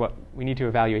are what we need to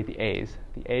evaluate the a's.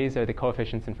 The a's are the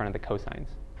coefficients in front of the cosines.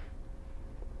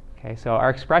 Okay, so our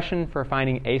expression for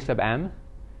finding a sub m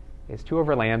is 2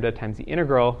 over lambda times the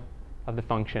integral of the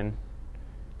function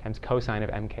times cosine of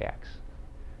mkx.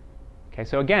 Okay,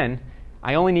 so again,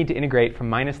 I only need to integrate from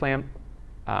minus lambda.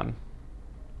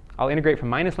 I'll integrate from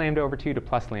minus lambda over 2 to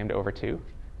plus lambda over 2,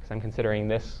 because I'm considering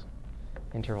this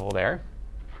interval there,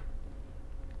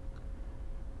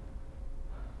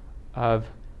 of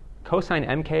cosine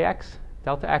mkx,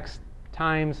 delta x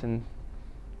times, and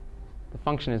the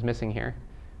function is missing here.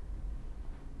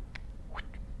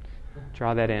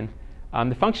 Draw that in.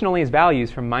 The function only has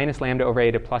values from minus lambda over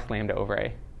a to plus lambda over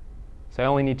a. So I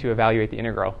only need to evaluate the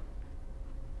integral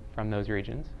from those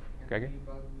regions. Gregor? Can we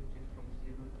evaluate it from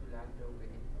 0 to lambda over a?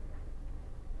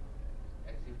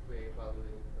 As if we evaluate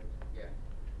it, but yeah.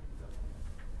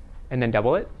 And then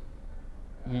double it?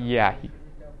 Yeah. Should we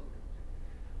double it?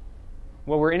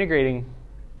 Well, we're integrating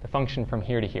the function from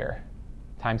here to here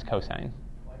times cosine.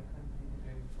 Why can't we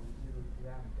integrate from 0 to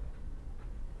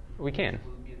lambda? We can. It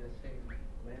will be the same.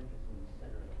 Lambda is in the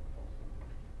center of the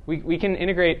function. We can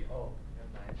integrate Oh,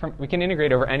 never mind. we can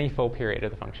integrate over any full period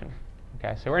of the function.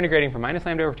 Okay, so we're integrating from minus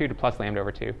lambda over 2 to plus lambda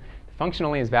over 2. The function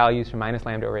only has values from minus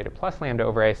lambda over a to plus lambda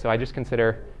over a, so I just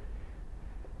consider,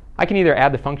 I can either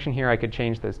add the function here, I could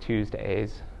change those 2's to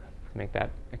a's to make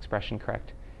that expression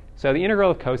correct. So the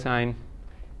integral of cosine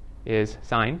is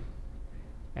sine,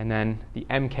 and then the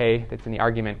mk that's in the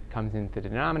argument comes into the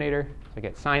denominator. So I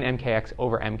get sine mkx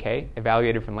over mk,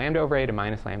 evaluated from lambda over a to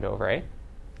minus lambda over a.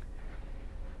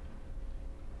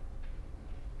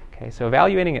 Okay, so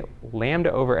evaluating at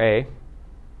lambda over a,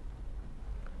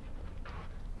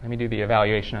 let me do the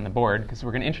evaluation on the board, because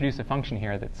we're going to introduce a function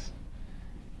here that's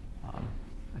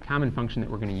a common function that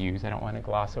we're going to use. I don't want to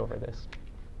gloss over this.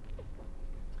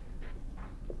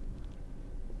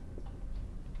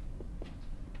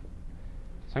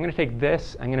 So I'm going to take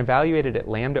this, I'm going to evaluate it at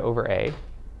lambda over a.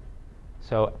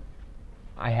 So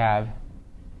I have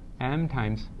m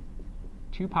times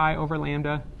 2 pi over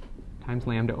lambda times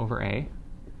lambda over a.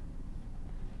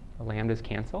 The lambdas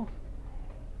cancel.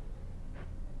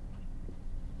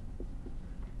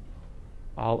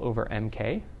 All over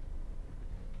mk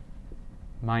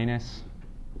minus,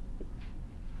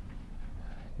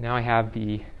 now I have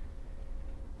the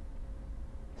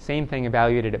same thing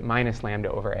evaluated at minus lambda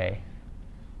over a.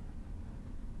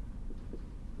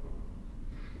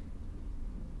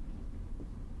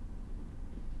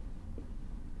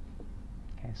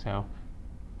 Okay, so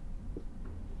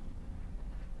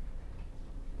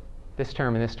this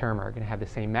term and this term are going to have the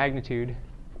same magnitude.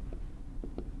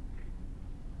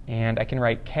 And I can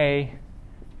write k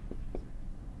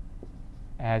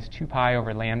as 2 pi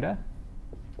over lambda.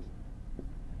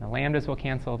 The lambdas will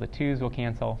cancel, the 2's will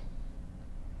cancel.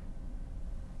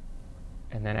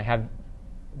 And then I have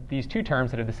these two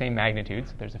terms that are the same magnitude.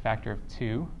 So there's a factor of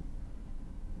 2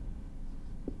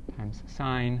 times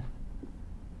sine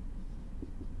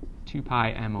 2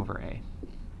 pi m over a.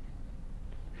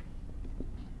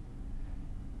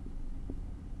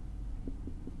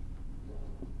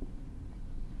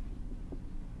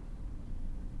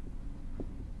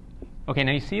 Okay,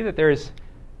 now you see that there's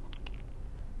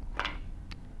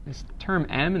this term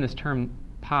m and this term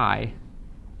pi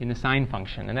in the sine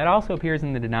function. And that also appears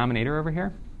in the denominator over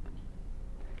here.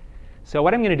 So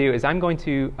what I'm going to do is I'm going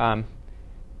to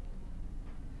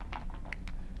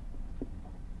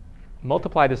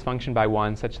multiply this function by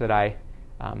 1 such that I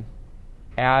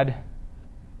add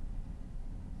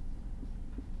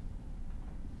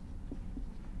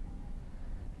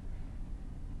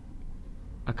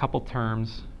a couple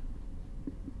terms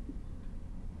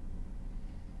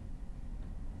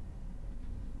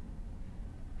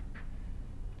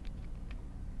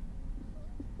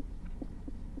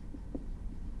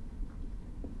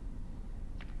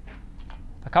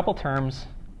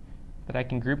that I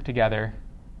can group together.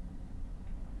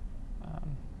 I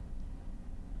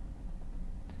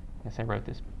guess I wrote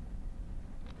this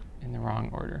in the wrong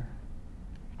order.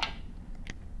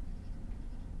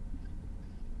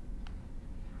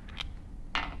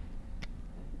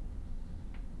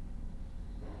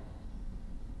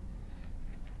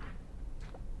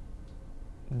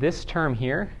 This term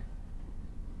here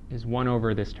is 1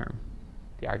 over this term,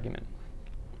 the argument.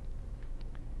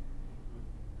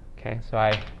 Okay, so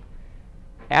I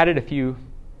added a few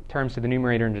terms to the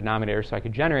numerator and denominator so I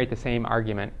could generate the same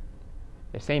argument,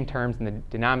 the same terms in the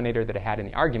denominator that I had in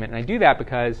the argument. And I do that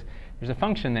because there's a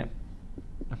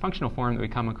functional form that we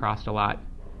come across a lot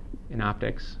in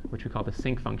optics, which we call the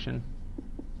sinc function.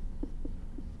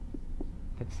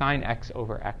 It's sine x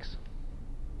over x.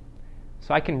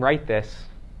 So I can write this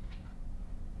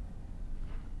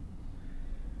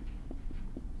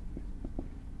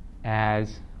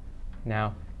as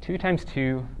now 2 times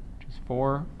 2, which is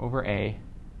 4 over a,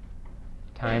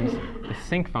 times the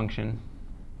sinc function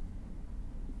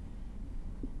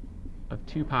of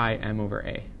 2 pi m over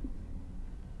a.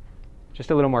 Just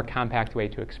a little more compact way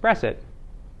to express it.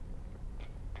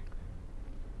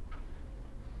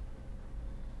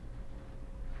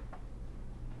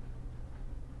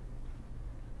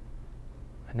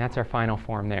 And that's our final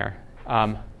form there.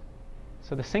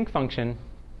 So the sinc function,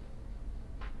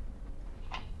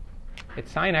 it's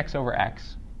sine x over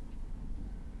x.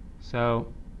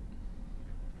 So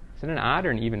is it an odd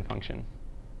or an even function?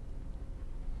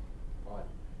 Odd.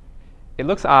 It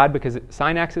looks odd because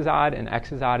sine x is odd and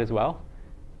x is odd as well.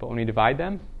 But when we divide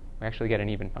them, we actually get an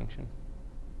even function.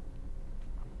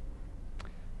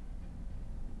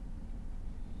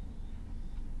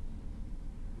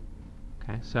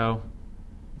 Okay, so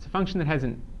it's a function that has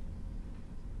an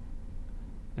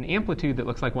amplitude that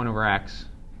looks like 1 over x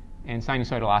and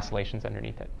sinusoidal oscillations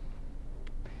underneath it.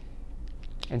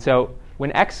 And so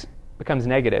when x becomes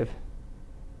negative,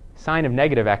 sine of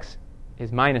negative x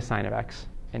is minus sine of x,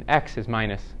 and x is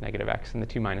minus negative x, and the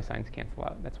 2 minus signs cancel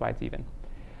out. That's why it's even.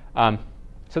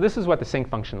 So this is what the sinc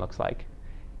function looks like.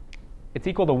 It's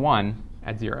equal to 1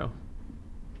 at 0,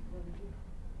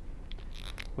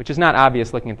 which is not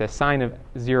obvious looking at this. Sine of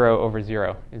 0 over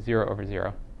 0 is 0 over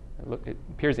 0. It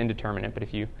appears indeterminate, but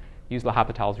if you use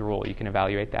L'Hopital's rule, you can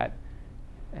evaluate that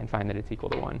and find that it's equal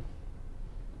to 1.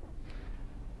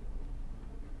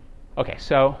 Okay,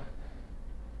 so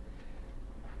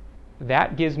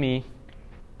that gives me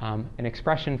an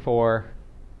expression for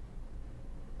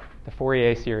the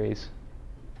Fourier series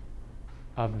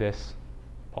of this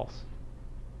pulse.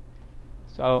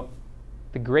 So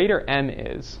the greater m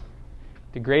is,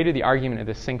 the greater the argument of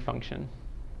the sinc function,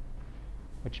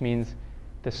 which means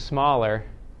the smaller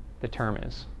the term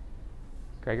is.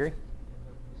 Gregory?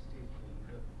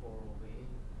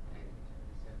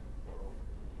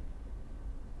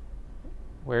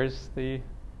 Where's the...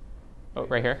 Oh,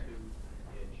 right here.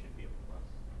 It should be a plus.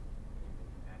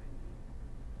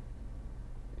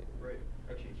 Right.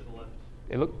 Actually, to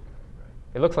the left.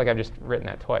 It looks like I've just written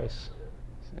that twice.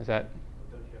 Is that...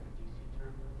 Don't you have a DC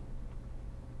term?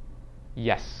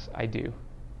 Yes, I do.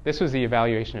 This was the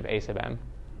evaluation of a sub m.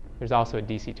 There's also a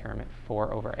DC term at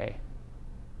 4 over a.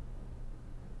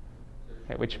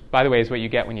 Okay, which, by the way, is what you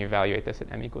get when you evaluate this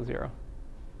at m equals 0.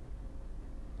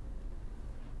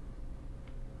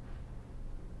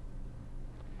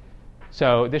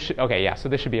 So this should, okay, yeah, so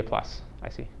this should be a plus. I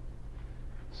see.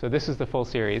 So this is the full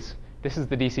series. This is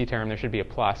the DC term. There should be a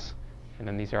plus. And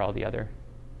then these are all the other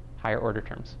higher order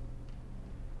terms.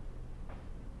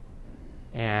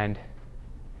 And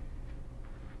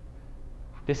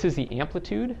this is the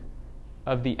amplitude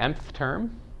of the mth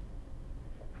term.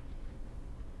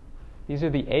 These are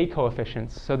the a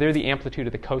coefficients. So they're the amplitude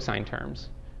of the cosine terms.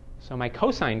 So my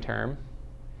cosine term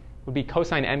would be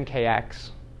cosine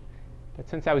nkx. But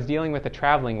since I was dealing with a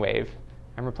traveling wave,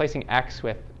 I'm replacing x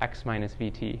with x minus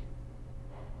vt.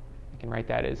 I can write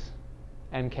that as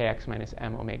mkx minus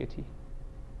m omega t.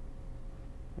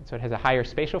 And so it has a higher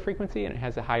spatial frequency and it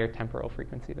has a higher temporal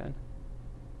frequency then.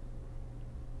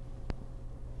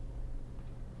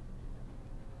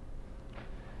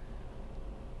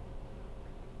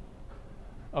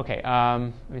 Okay,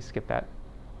 let me skip that.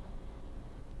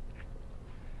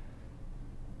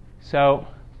 So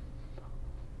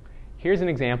here's an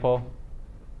example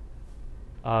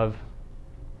of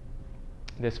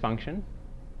this function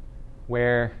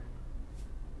where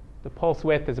the pulse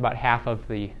width is about half of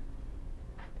the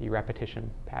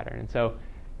repetition pattern. And so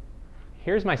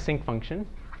here's my sinc function.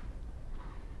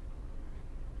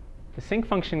 The sinc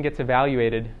function gets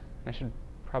evaluated. I should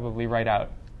probably write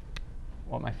out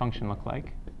what my function looked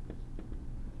like.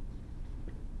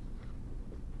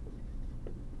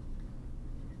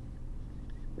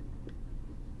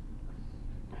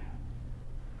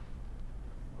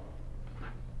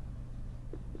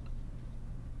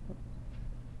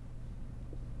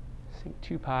 Sinc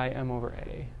 2 pi m over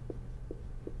a.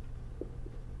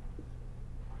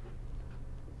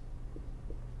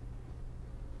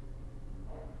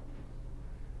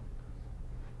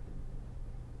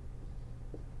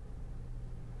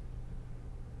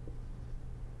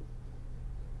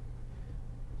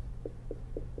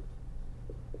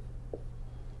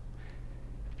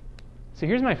 So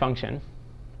here's my function.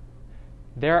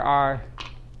 There are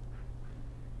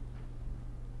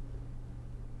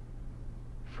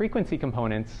frequency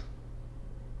components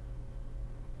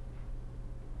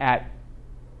at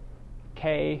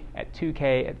k, at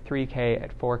 2k, at 3k,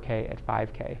 at 4k, at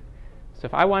 5k. So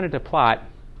if I wanted to plot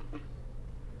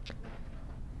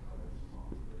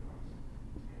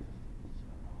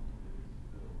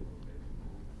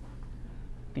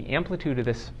the amplitude of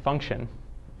this function,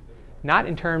 not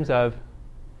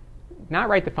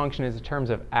write the function as in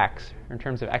terms of x, or in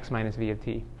terms of x minus v of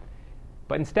t,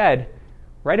 but instead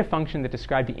write a function that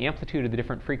described the amplitude of the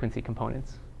different frequency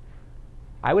components.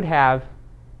 I would have,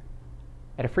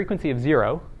 at a frequency of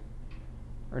 0,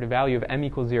 or at a value of m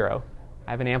equals 0,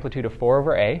 I have an amplitude of 4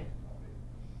 over a.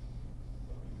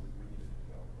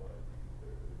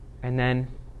 And then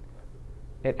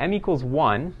at m equals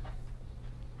 1,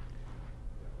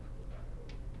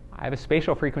 I have a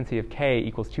spatial frequency of k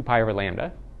equals 2 pi over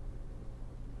lambda.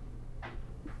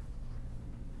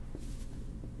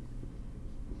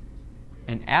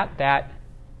 And at that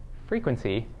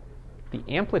frequency, the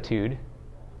amplitude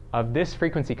of this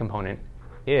frequency component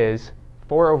is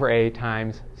 4 over a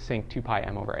times sinc 2 pi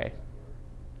m over a.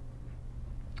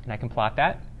 And I can plot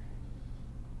that.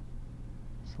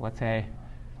 So let's say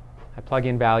I plug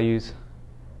in values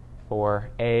for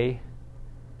a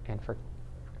and for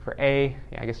a,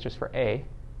 I guess just for a,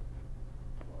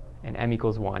 and m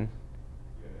equals 1.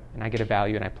 And I get a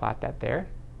value and I plot that there.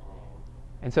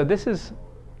 And so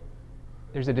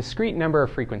there's a discrete number of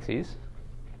frequencies.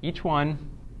 Each one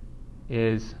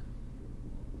is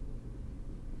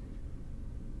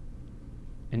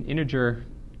an integer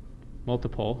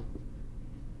multiple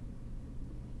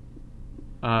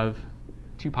of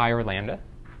 2 pi over lambda.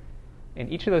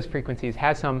 And each of those frequencies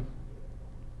has some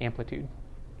amplitude,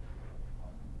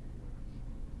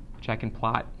 which I can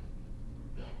plot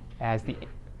as the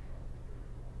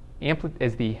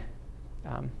amplitude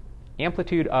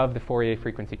of the Fourier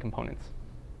frequency components.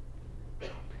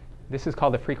 This is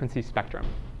called the frequency spectrum.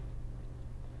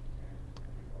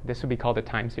 This would be called a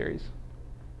time series,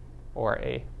 or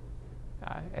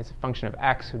as a function of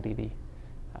x would be the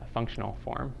functional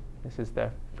form. This is the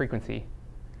frequency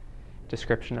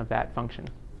description of that function.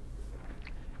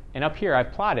 And up here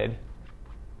I've plotted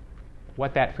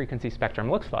what that frequency spectrum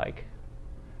looks like.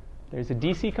 There's a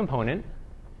DC component,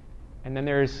 and then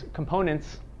there's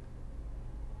components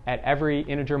at every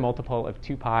integer multiple of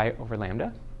 2 pi over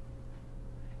lambda.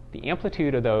 The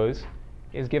amplitude of those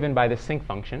is given by the sinc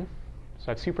function.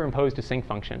 So I've superimposed a sinc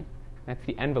function. That's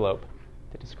the envelope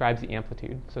that describes the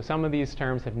amplitude. So some of these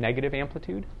terms have negative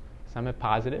amplitude, some have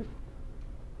positive.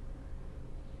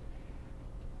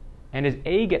 And as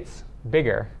a gets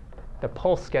bigger, the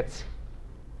pulse gets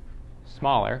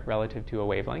smaller relative to a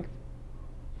wavelength.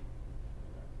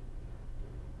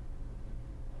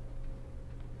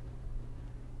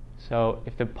 So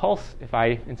if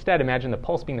I instead imagine the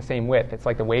pulse being the same width, it's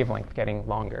like the wavelength getting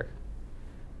longer.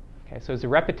 Okay, so as the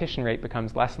repetition rate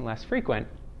becomes less and less frequent,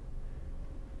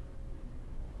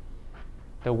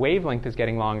 the wavelength is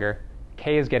getting longer,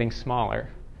 k is getting smaller,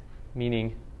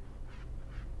 meaning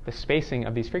the spacing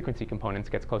of these frequency components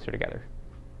gets closer together.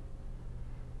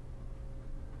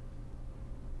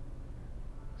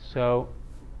 So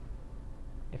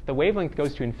if the wavelength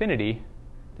goes to infinity,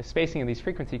 the spacing of these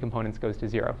frequency components goes to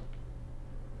 0.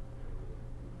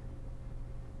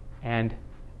 And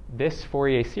this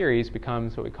Fourier series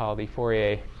becomes what we call the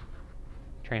Fourier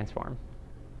transform.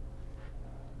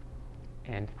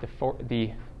 And the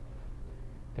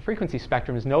frequency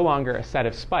spectrum is no longer a set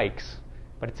of spikes,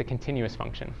 but it's a continuous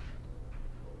function.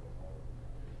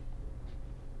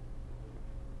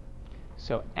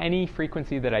 So any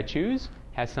frequency that I choose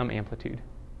has some amplitude,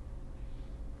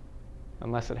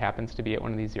 unless it happens to be at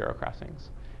one of these zero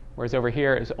crossings. Whereas over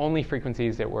here is only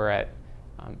frequencies that were at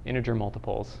integer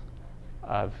multiples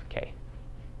of k.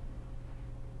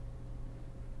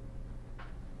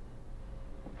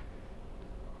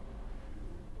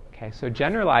 Okay, so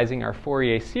generalizing our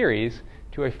Fourier series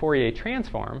to a Fourier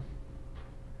transform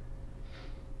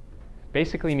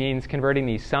basically means converting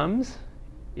these sums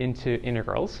into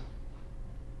integrals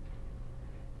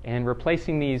and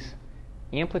replacing these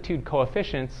amplitude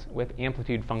coefficients with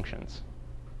amplitude functions.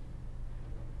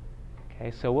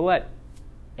 Okay, so we'll let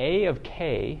a of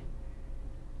k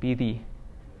be the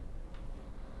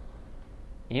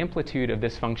amplitude of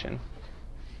this function.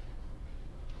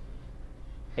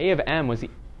 A of m was the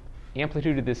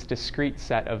amplitude of this discrete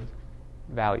set of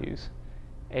values.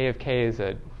 A of k is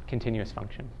a continuous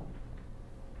function.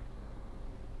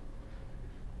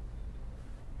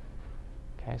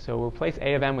 Okay, so we'll replace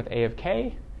a of m with a of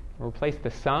k. We'll replace the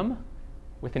sum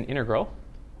with an integral.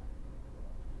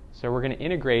 So we're going to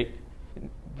integrate.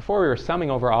 Before we were summing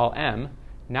over all m.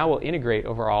 Now we'll integrate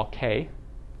over all k.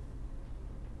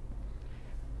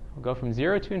 We'll go from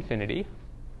 0 to infinity.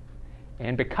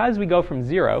 And because we go from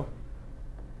 0,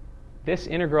 this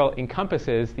integral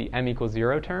encompasses the m equals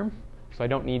 0 term. So I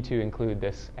don't need to include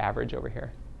this average over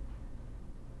here.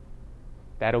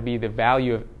 That'll be the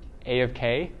value of a of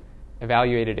k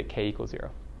evaluated at k equals 0.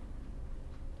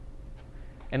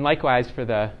 And likewise for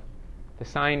the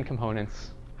sine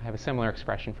components, I have a similar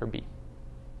expression for b.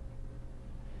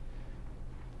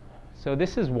 So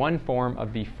this is one form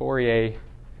of the Fourier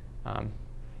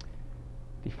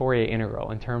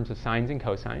integral in terms of sines and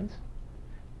cosines.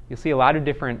 You'll see a lot of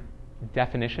different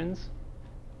definitions.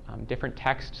 Different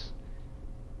texts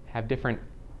have different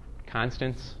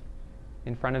constants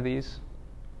in front of these.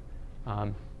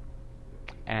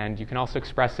 And you can also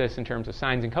express this in terms of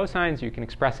sines and cosines. You can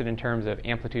express it in terms of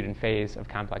amplitude and phase of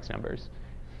complex numbers.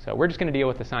 So we're just going to deal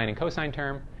with the sine and cosine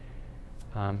term.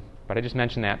 But I just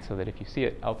mentioned that so that if you see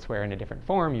it elsewhere in a different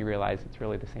form, you realize it's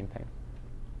really the same thing.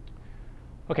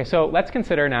 OK, so let's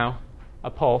consider now a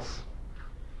pulse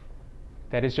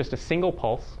that is just a single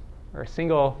pulse, or a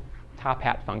single top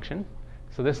hat function.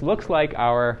 So this looks like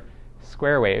our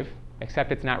square wave,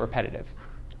 except it's not repetitive.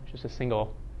 It's just a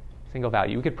single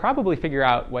value. We could probably figure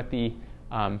out what the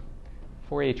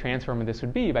Fourier transform of this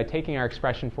would be by taking our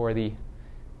expression for the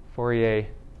Fourier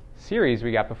series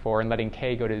we got before and letting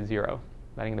k go to 0,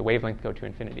 letting the wavelength go to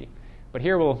infinity. But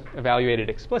here we'll evaluate it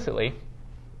explicitly.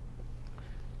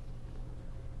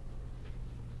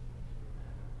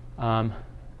 Odd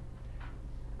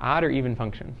or even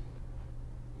function?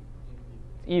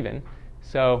 It's even.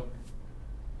 So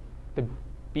the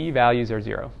b values are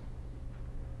 0.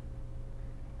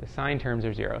 The sine terms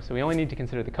are 0. So we only need to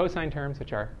consider the cosine terms,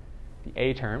 which are the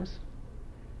a terms.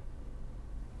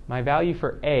 My value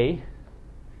for a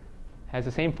has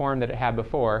the same form that it had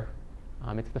before.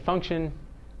 It's the function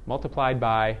multiplied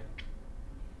by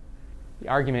the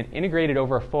argument integrated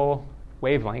over a full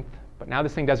wavelength. But now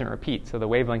this thing doesn't repeat, so the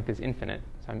wavelength is infinite.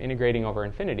 So I'm integrating over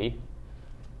infinity.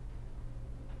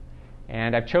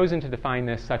 And I've chosen to define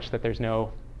this such that there's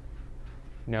no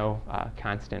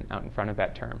constant out in front of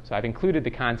that term. So I've included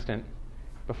the constant.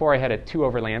 Before I had a 2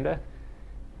 over lambda,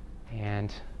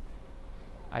 and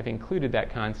I've included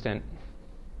that constant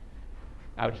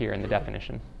out here in the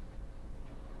definition.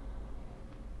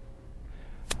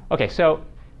 OK, so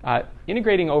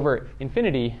integrating over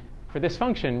infinity for this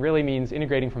function really means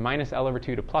integrating from minus L over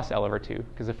 2 to plus L over 2,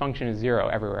 because the function is 0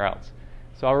 everywhere else.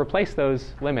 So I'll replace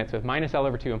those limits with minus L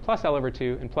over 2 and plus L over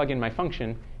 2 and plug in my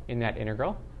function in that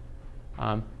integral.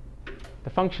 The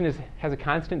function has a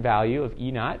constant value of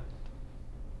e naught.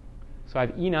 So I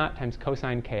have e naught times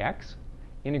cosine kx,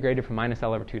 integrated from minus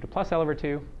L over 2 to plus L over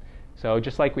 2. So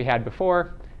just like we had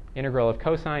before, integral of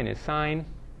cosine is sine.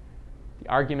 The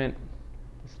argument,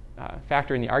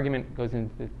 factor in the argument goes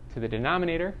into the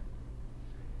denominator.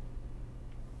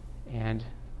 And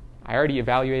I already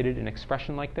evaluated an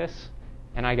expression like this,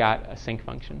 and I got a sinc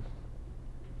function,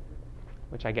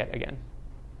 which I get again.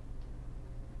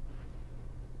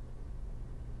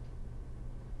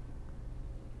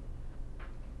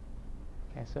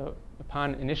 Okay, so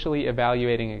upon initially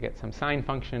evaluating, I get some sine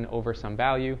function over some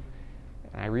value,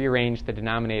 and I rearrange the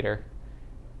denominator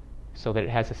so that it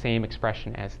has the same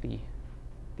expression as the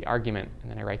argument,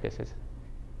 and then I write this as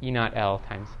e naught L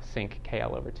times sinc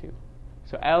kl over 2.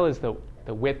 So L is the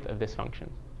width of this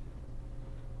function.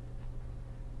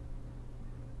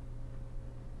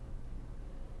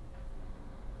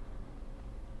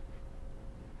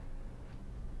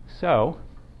 So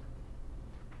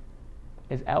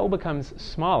as L becomes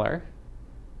smaller,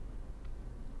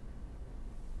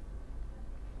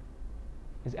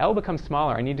 L becomes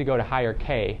smaller, I need to go to higher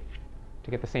k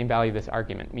to get the same value of this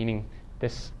argument, meaning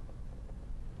this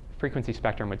frequency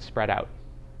spectrum would spread out.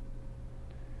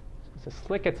 So as the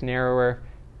slit gets narrower,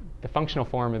 the functional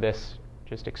form of this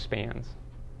just expands.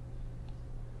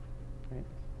 Right?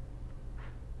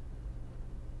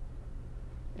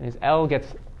 And as L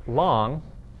gets long,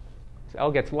 as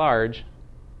L gets large,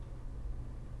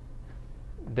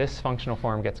 this functional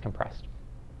form gets compressed.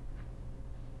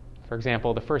 For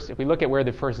example, if we look at where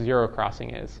the first zero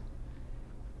crossing is,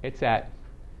 it's at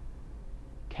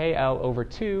KL over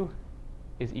 2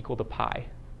 is equal to pi.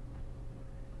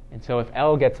 And so if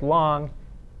L gets long,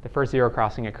 the first zero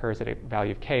crossing occurs at a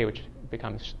value of k, which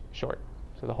becomes short.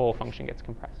 So the whole function gets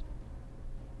compressed.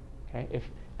 Okay? If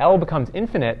L becomes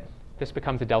infinite, this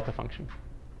becomes a delta function.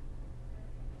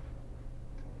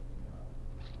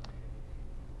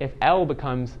 If L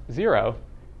becomes 0,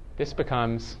 this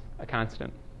becomes a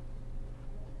constant.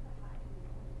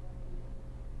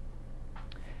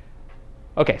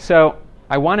 Okay, so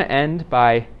I want to end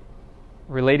by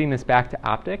relating this back to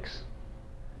optics.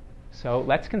 So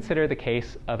let's consider the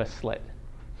case of a slit.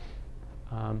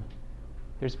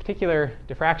 There's a particular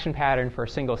diffraction pattern for a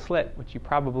single slit, which you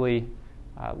probably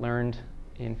learned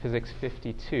in Physics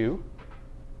 52.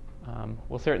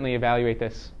 We'll certainly evaluate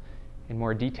this in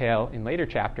more detail in later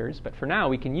chapters, but for now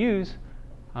we can use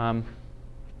our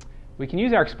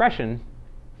expression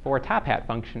for a top hat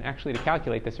function actually to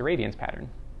calculate this irradiance pattern.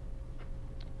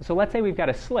 So let's say we've got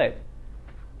a slit,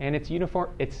 and it's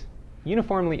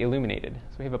uniformly illuminated.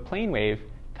 So we have a plane wave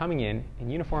coming in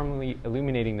and uniformly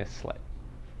illuminating this slit.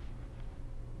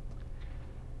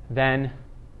 Then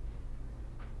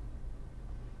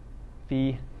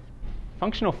the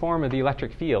functional form of the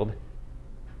electric field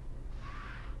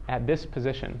at this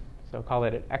position, so call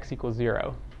it at x equals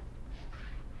 0,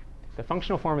 the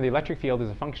functional form of the electric field as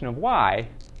a function of y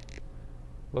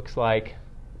looks like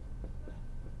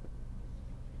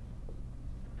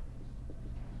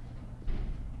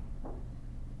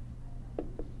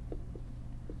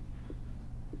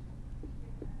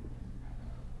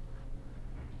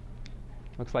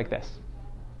this.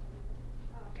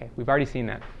 Okay, we've already seen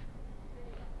that.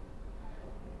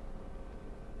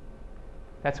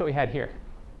 That's what we had here,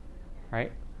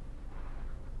 right?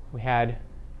 We had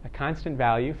a constant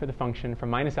value for the function from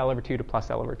minus L over 2 to plus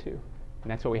L over 2.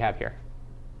 And that's what we have here.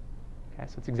 Okay,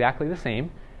 so it's exactly the same.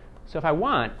 So if I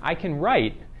want, I can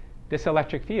write this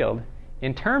electric field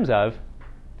in terms of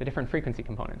the different frequency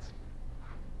components.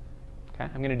 Okay,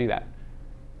 I'm going to do that.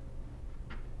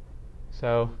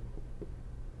 So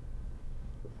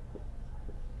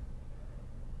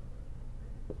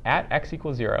at x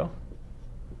equals 0,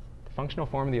 the functional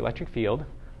form of the electric field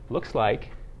looks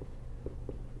like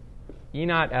E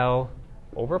naught L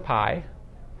over pi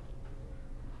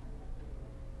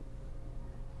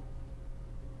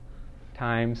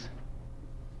times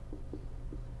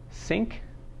sinc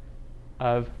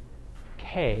of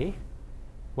k.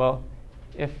 Well,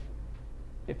 if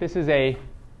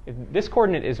this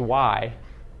coordinate is y,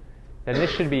 then this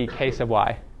should be k sub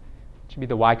y. It should be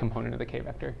the y component of the k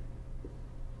vector.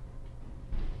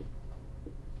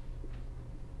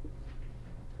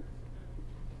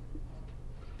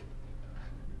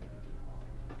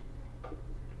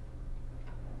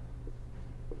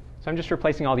 So I'm just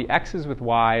replacing all the x's with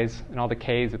y's and all the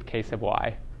k's with k sub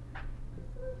y.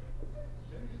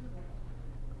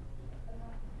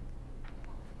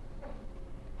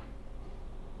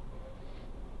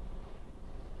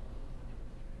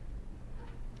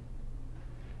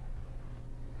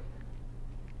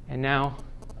 And now,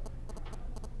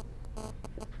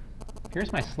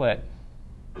 here's my slit.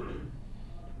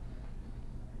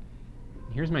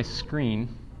 Here's my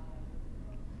screen.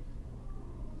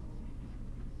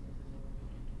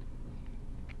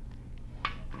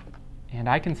 And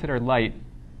I consider light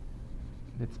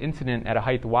that's incident at a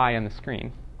height y on the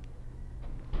screen.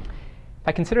 If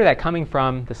I consider that coming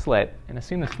from the slit, and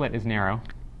assume the slit is narrow,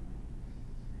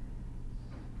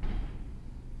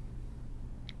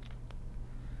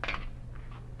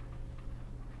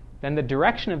 then the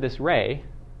direction of this ray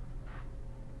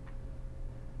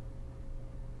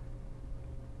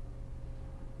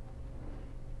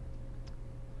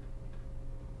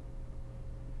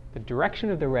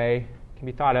can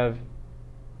be thought of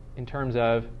in terms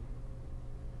of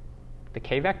the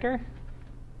k vector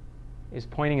is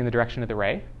pointing in the direction of the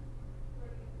ray,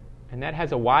 and that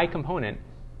has a y component,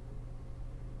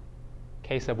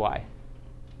 k sub y.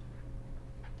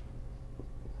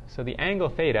 So the angle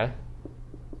theta,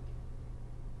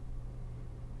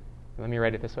 let me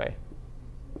write it this way,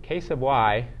 k sub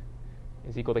y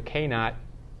is equal to k naught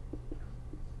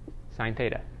sine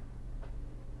theta.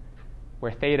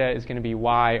 where theta is going to be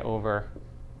y over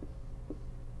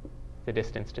the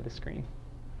distance to the screen.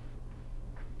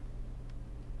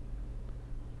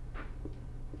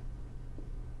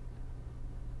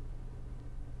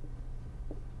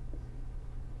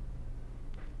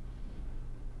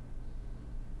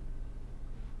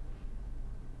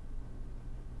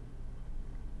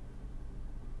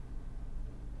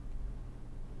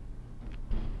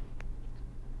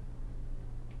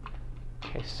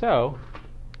 Okay, so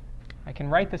I can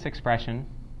write this expression.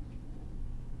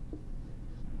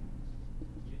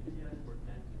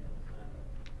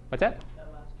 What's that?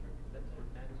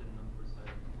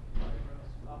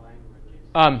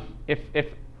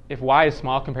 If y is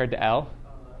small compared to L,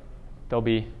 there'll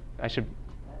be, I should.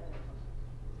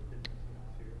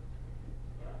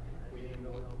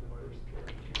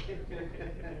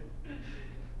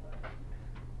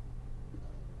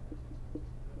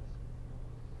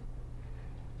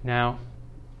 Now,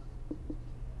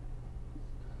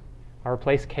 I'll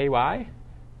replace ky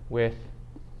with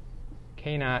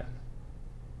k naught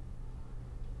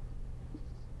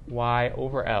y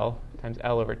over L times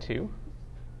L over 2.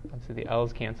 So the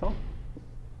L's cancel.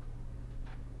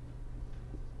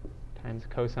 Times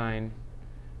cosine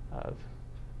of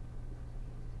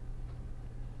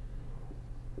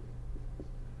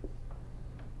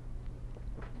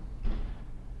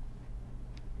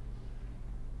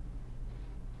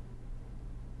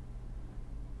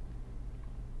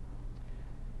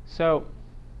so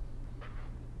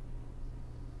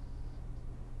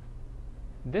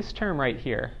this term right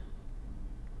here,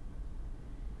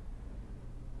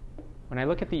 when I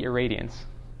look at the irradiance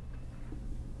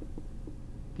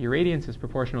is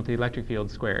proportional to the electric field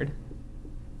squared.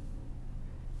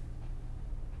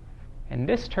 And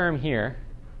this term here,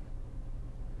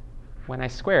 when I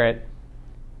square it,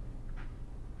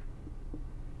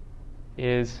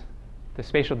 is the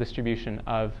spatial distribution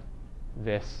of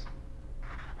this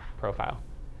profile.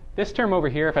 This term over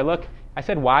here, if I look, I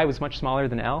said y was much smaller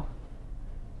than L.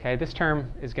 Okay, this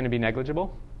term is going to be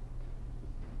negligible.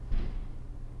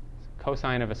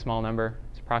 Cosine of a small number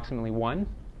is approximately 1.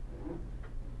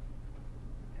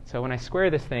 So when I square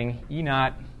this thing, E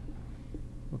naught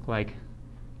look like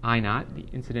I naught, the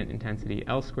incident intensity,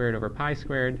 L squared over pi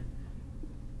squared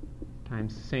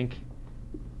times sinc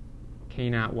k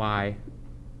naught y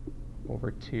over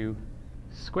 2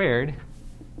 squared.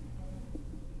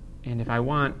 And if I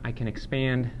want, I can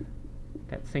expand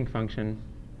that sinc function,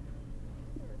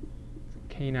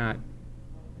 k naught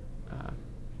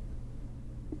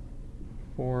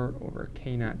 4 over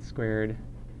k naught squared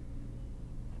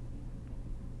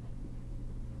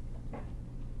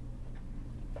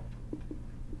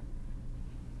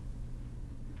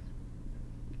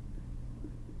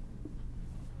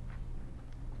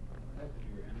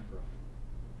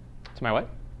to my what?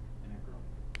 Integral.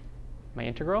 My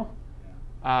integral?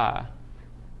 Yeah.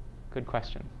 Good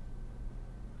question.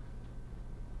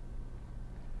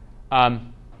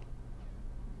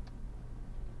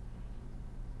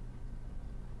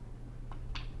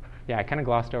 Yeah, I kind of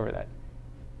glossed over that.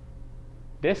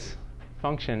 This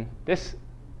function, this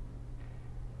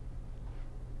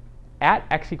at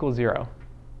x equals 0,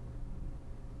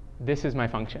 this is my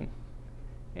function.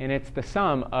 And it's the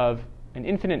sum of an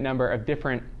infinite number of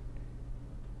different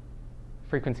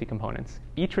frequency components,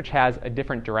 each which has a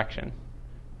different direction.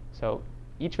 So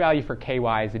each value for ky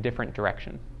is a different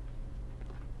direction.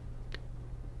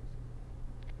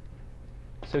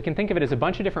 So we can think of it as a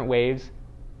bunch of different waves,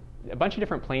 a bunch of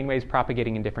different plane waves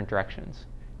propagating in different directions.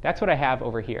 That's what I have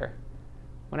over here.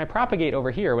 When I propagate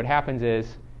over here, what happens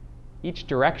is each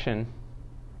direction,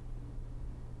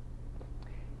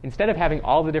 instead of having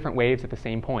all the different waves at the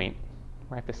same point,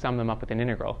 where I have to sum them up with an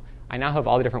integral, I now have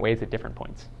all the different waves at different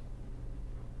points.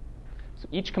 So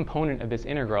each component of this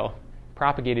integral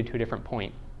propagated to a different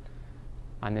point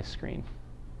on this screen.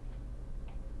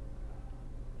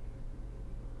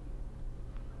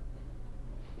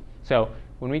 So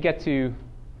when we get to,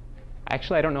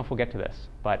 actually I don't know if we'll get to this,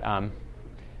 but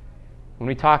when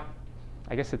we talk,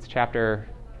 I guess it's chapter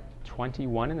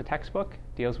 21 in the textbook,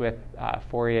 deals with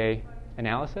Fourier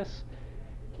analysis.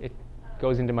 It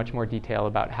goes into much more detail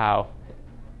about how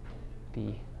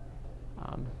the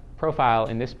profile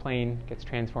in this plane gets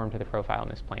transformed to the profile in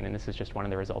this plane, and this is just one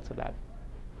of the results of that.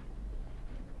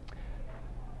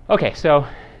 Okay, so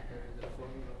There is a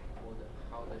formula for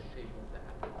how the shape of the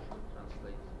apple should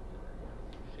translate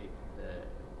to the shape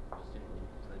of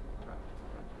the structure.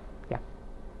 yeah,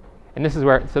 and this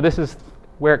is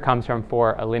where it comes from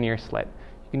for a linear slit.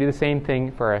 You can do the same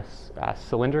thing for a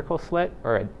cylindrical slit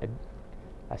or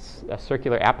a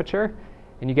circular aperture,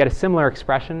 and you get a similar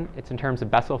expression. It's in terms of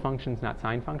Bessel functions, not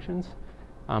sine functions.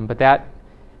 But that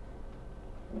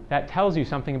tells you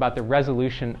something about the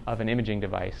resolution of an imaging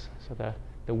device. So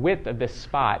the width of this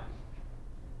spot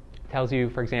tells you,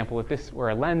 for example, if this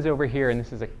were a lens over here and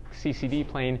this is a CCD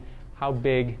plane, how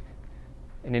big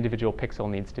an individual pixel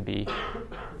needs to be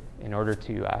in order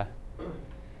to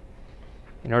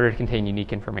contain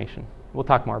unique information. We'll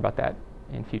talk more about that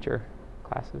in future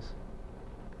classes.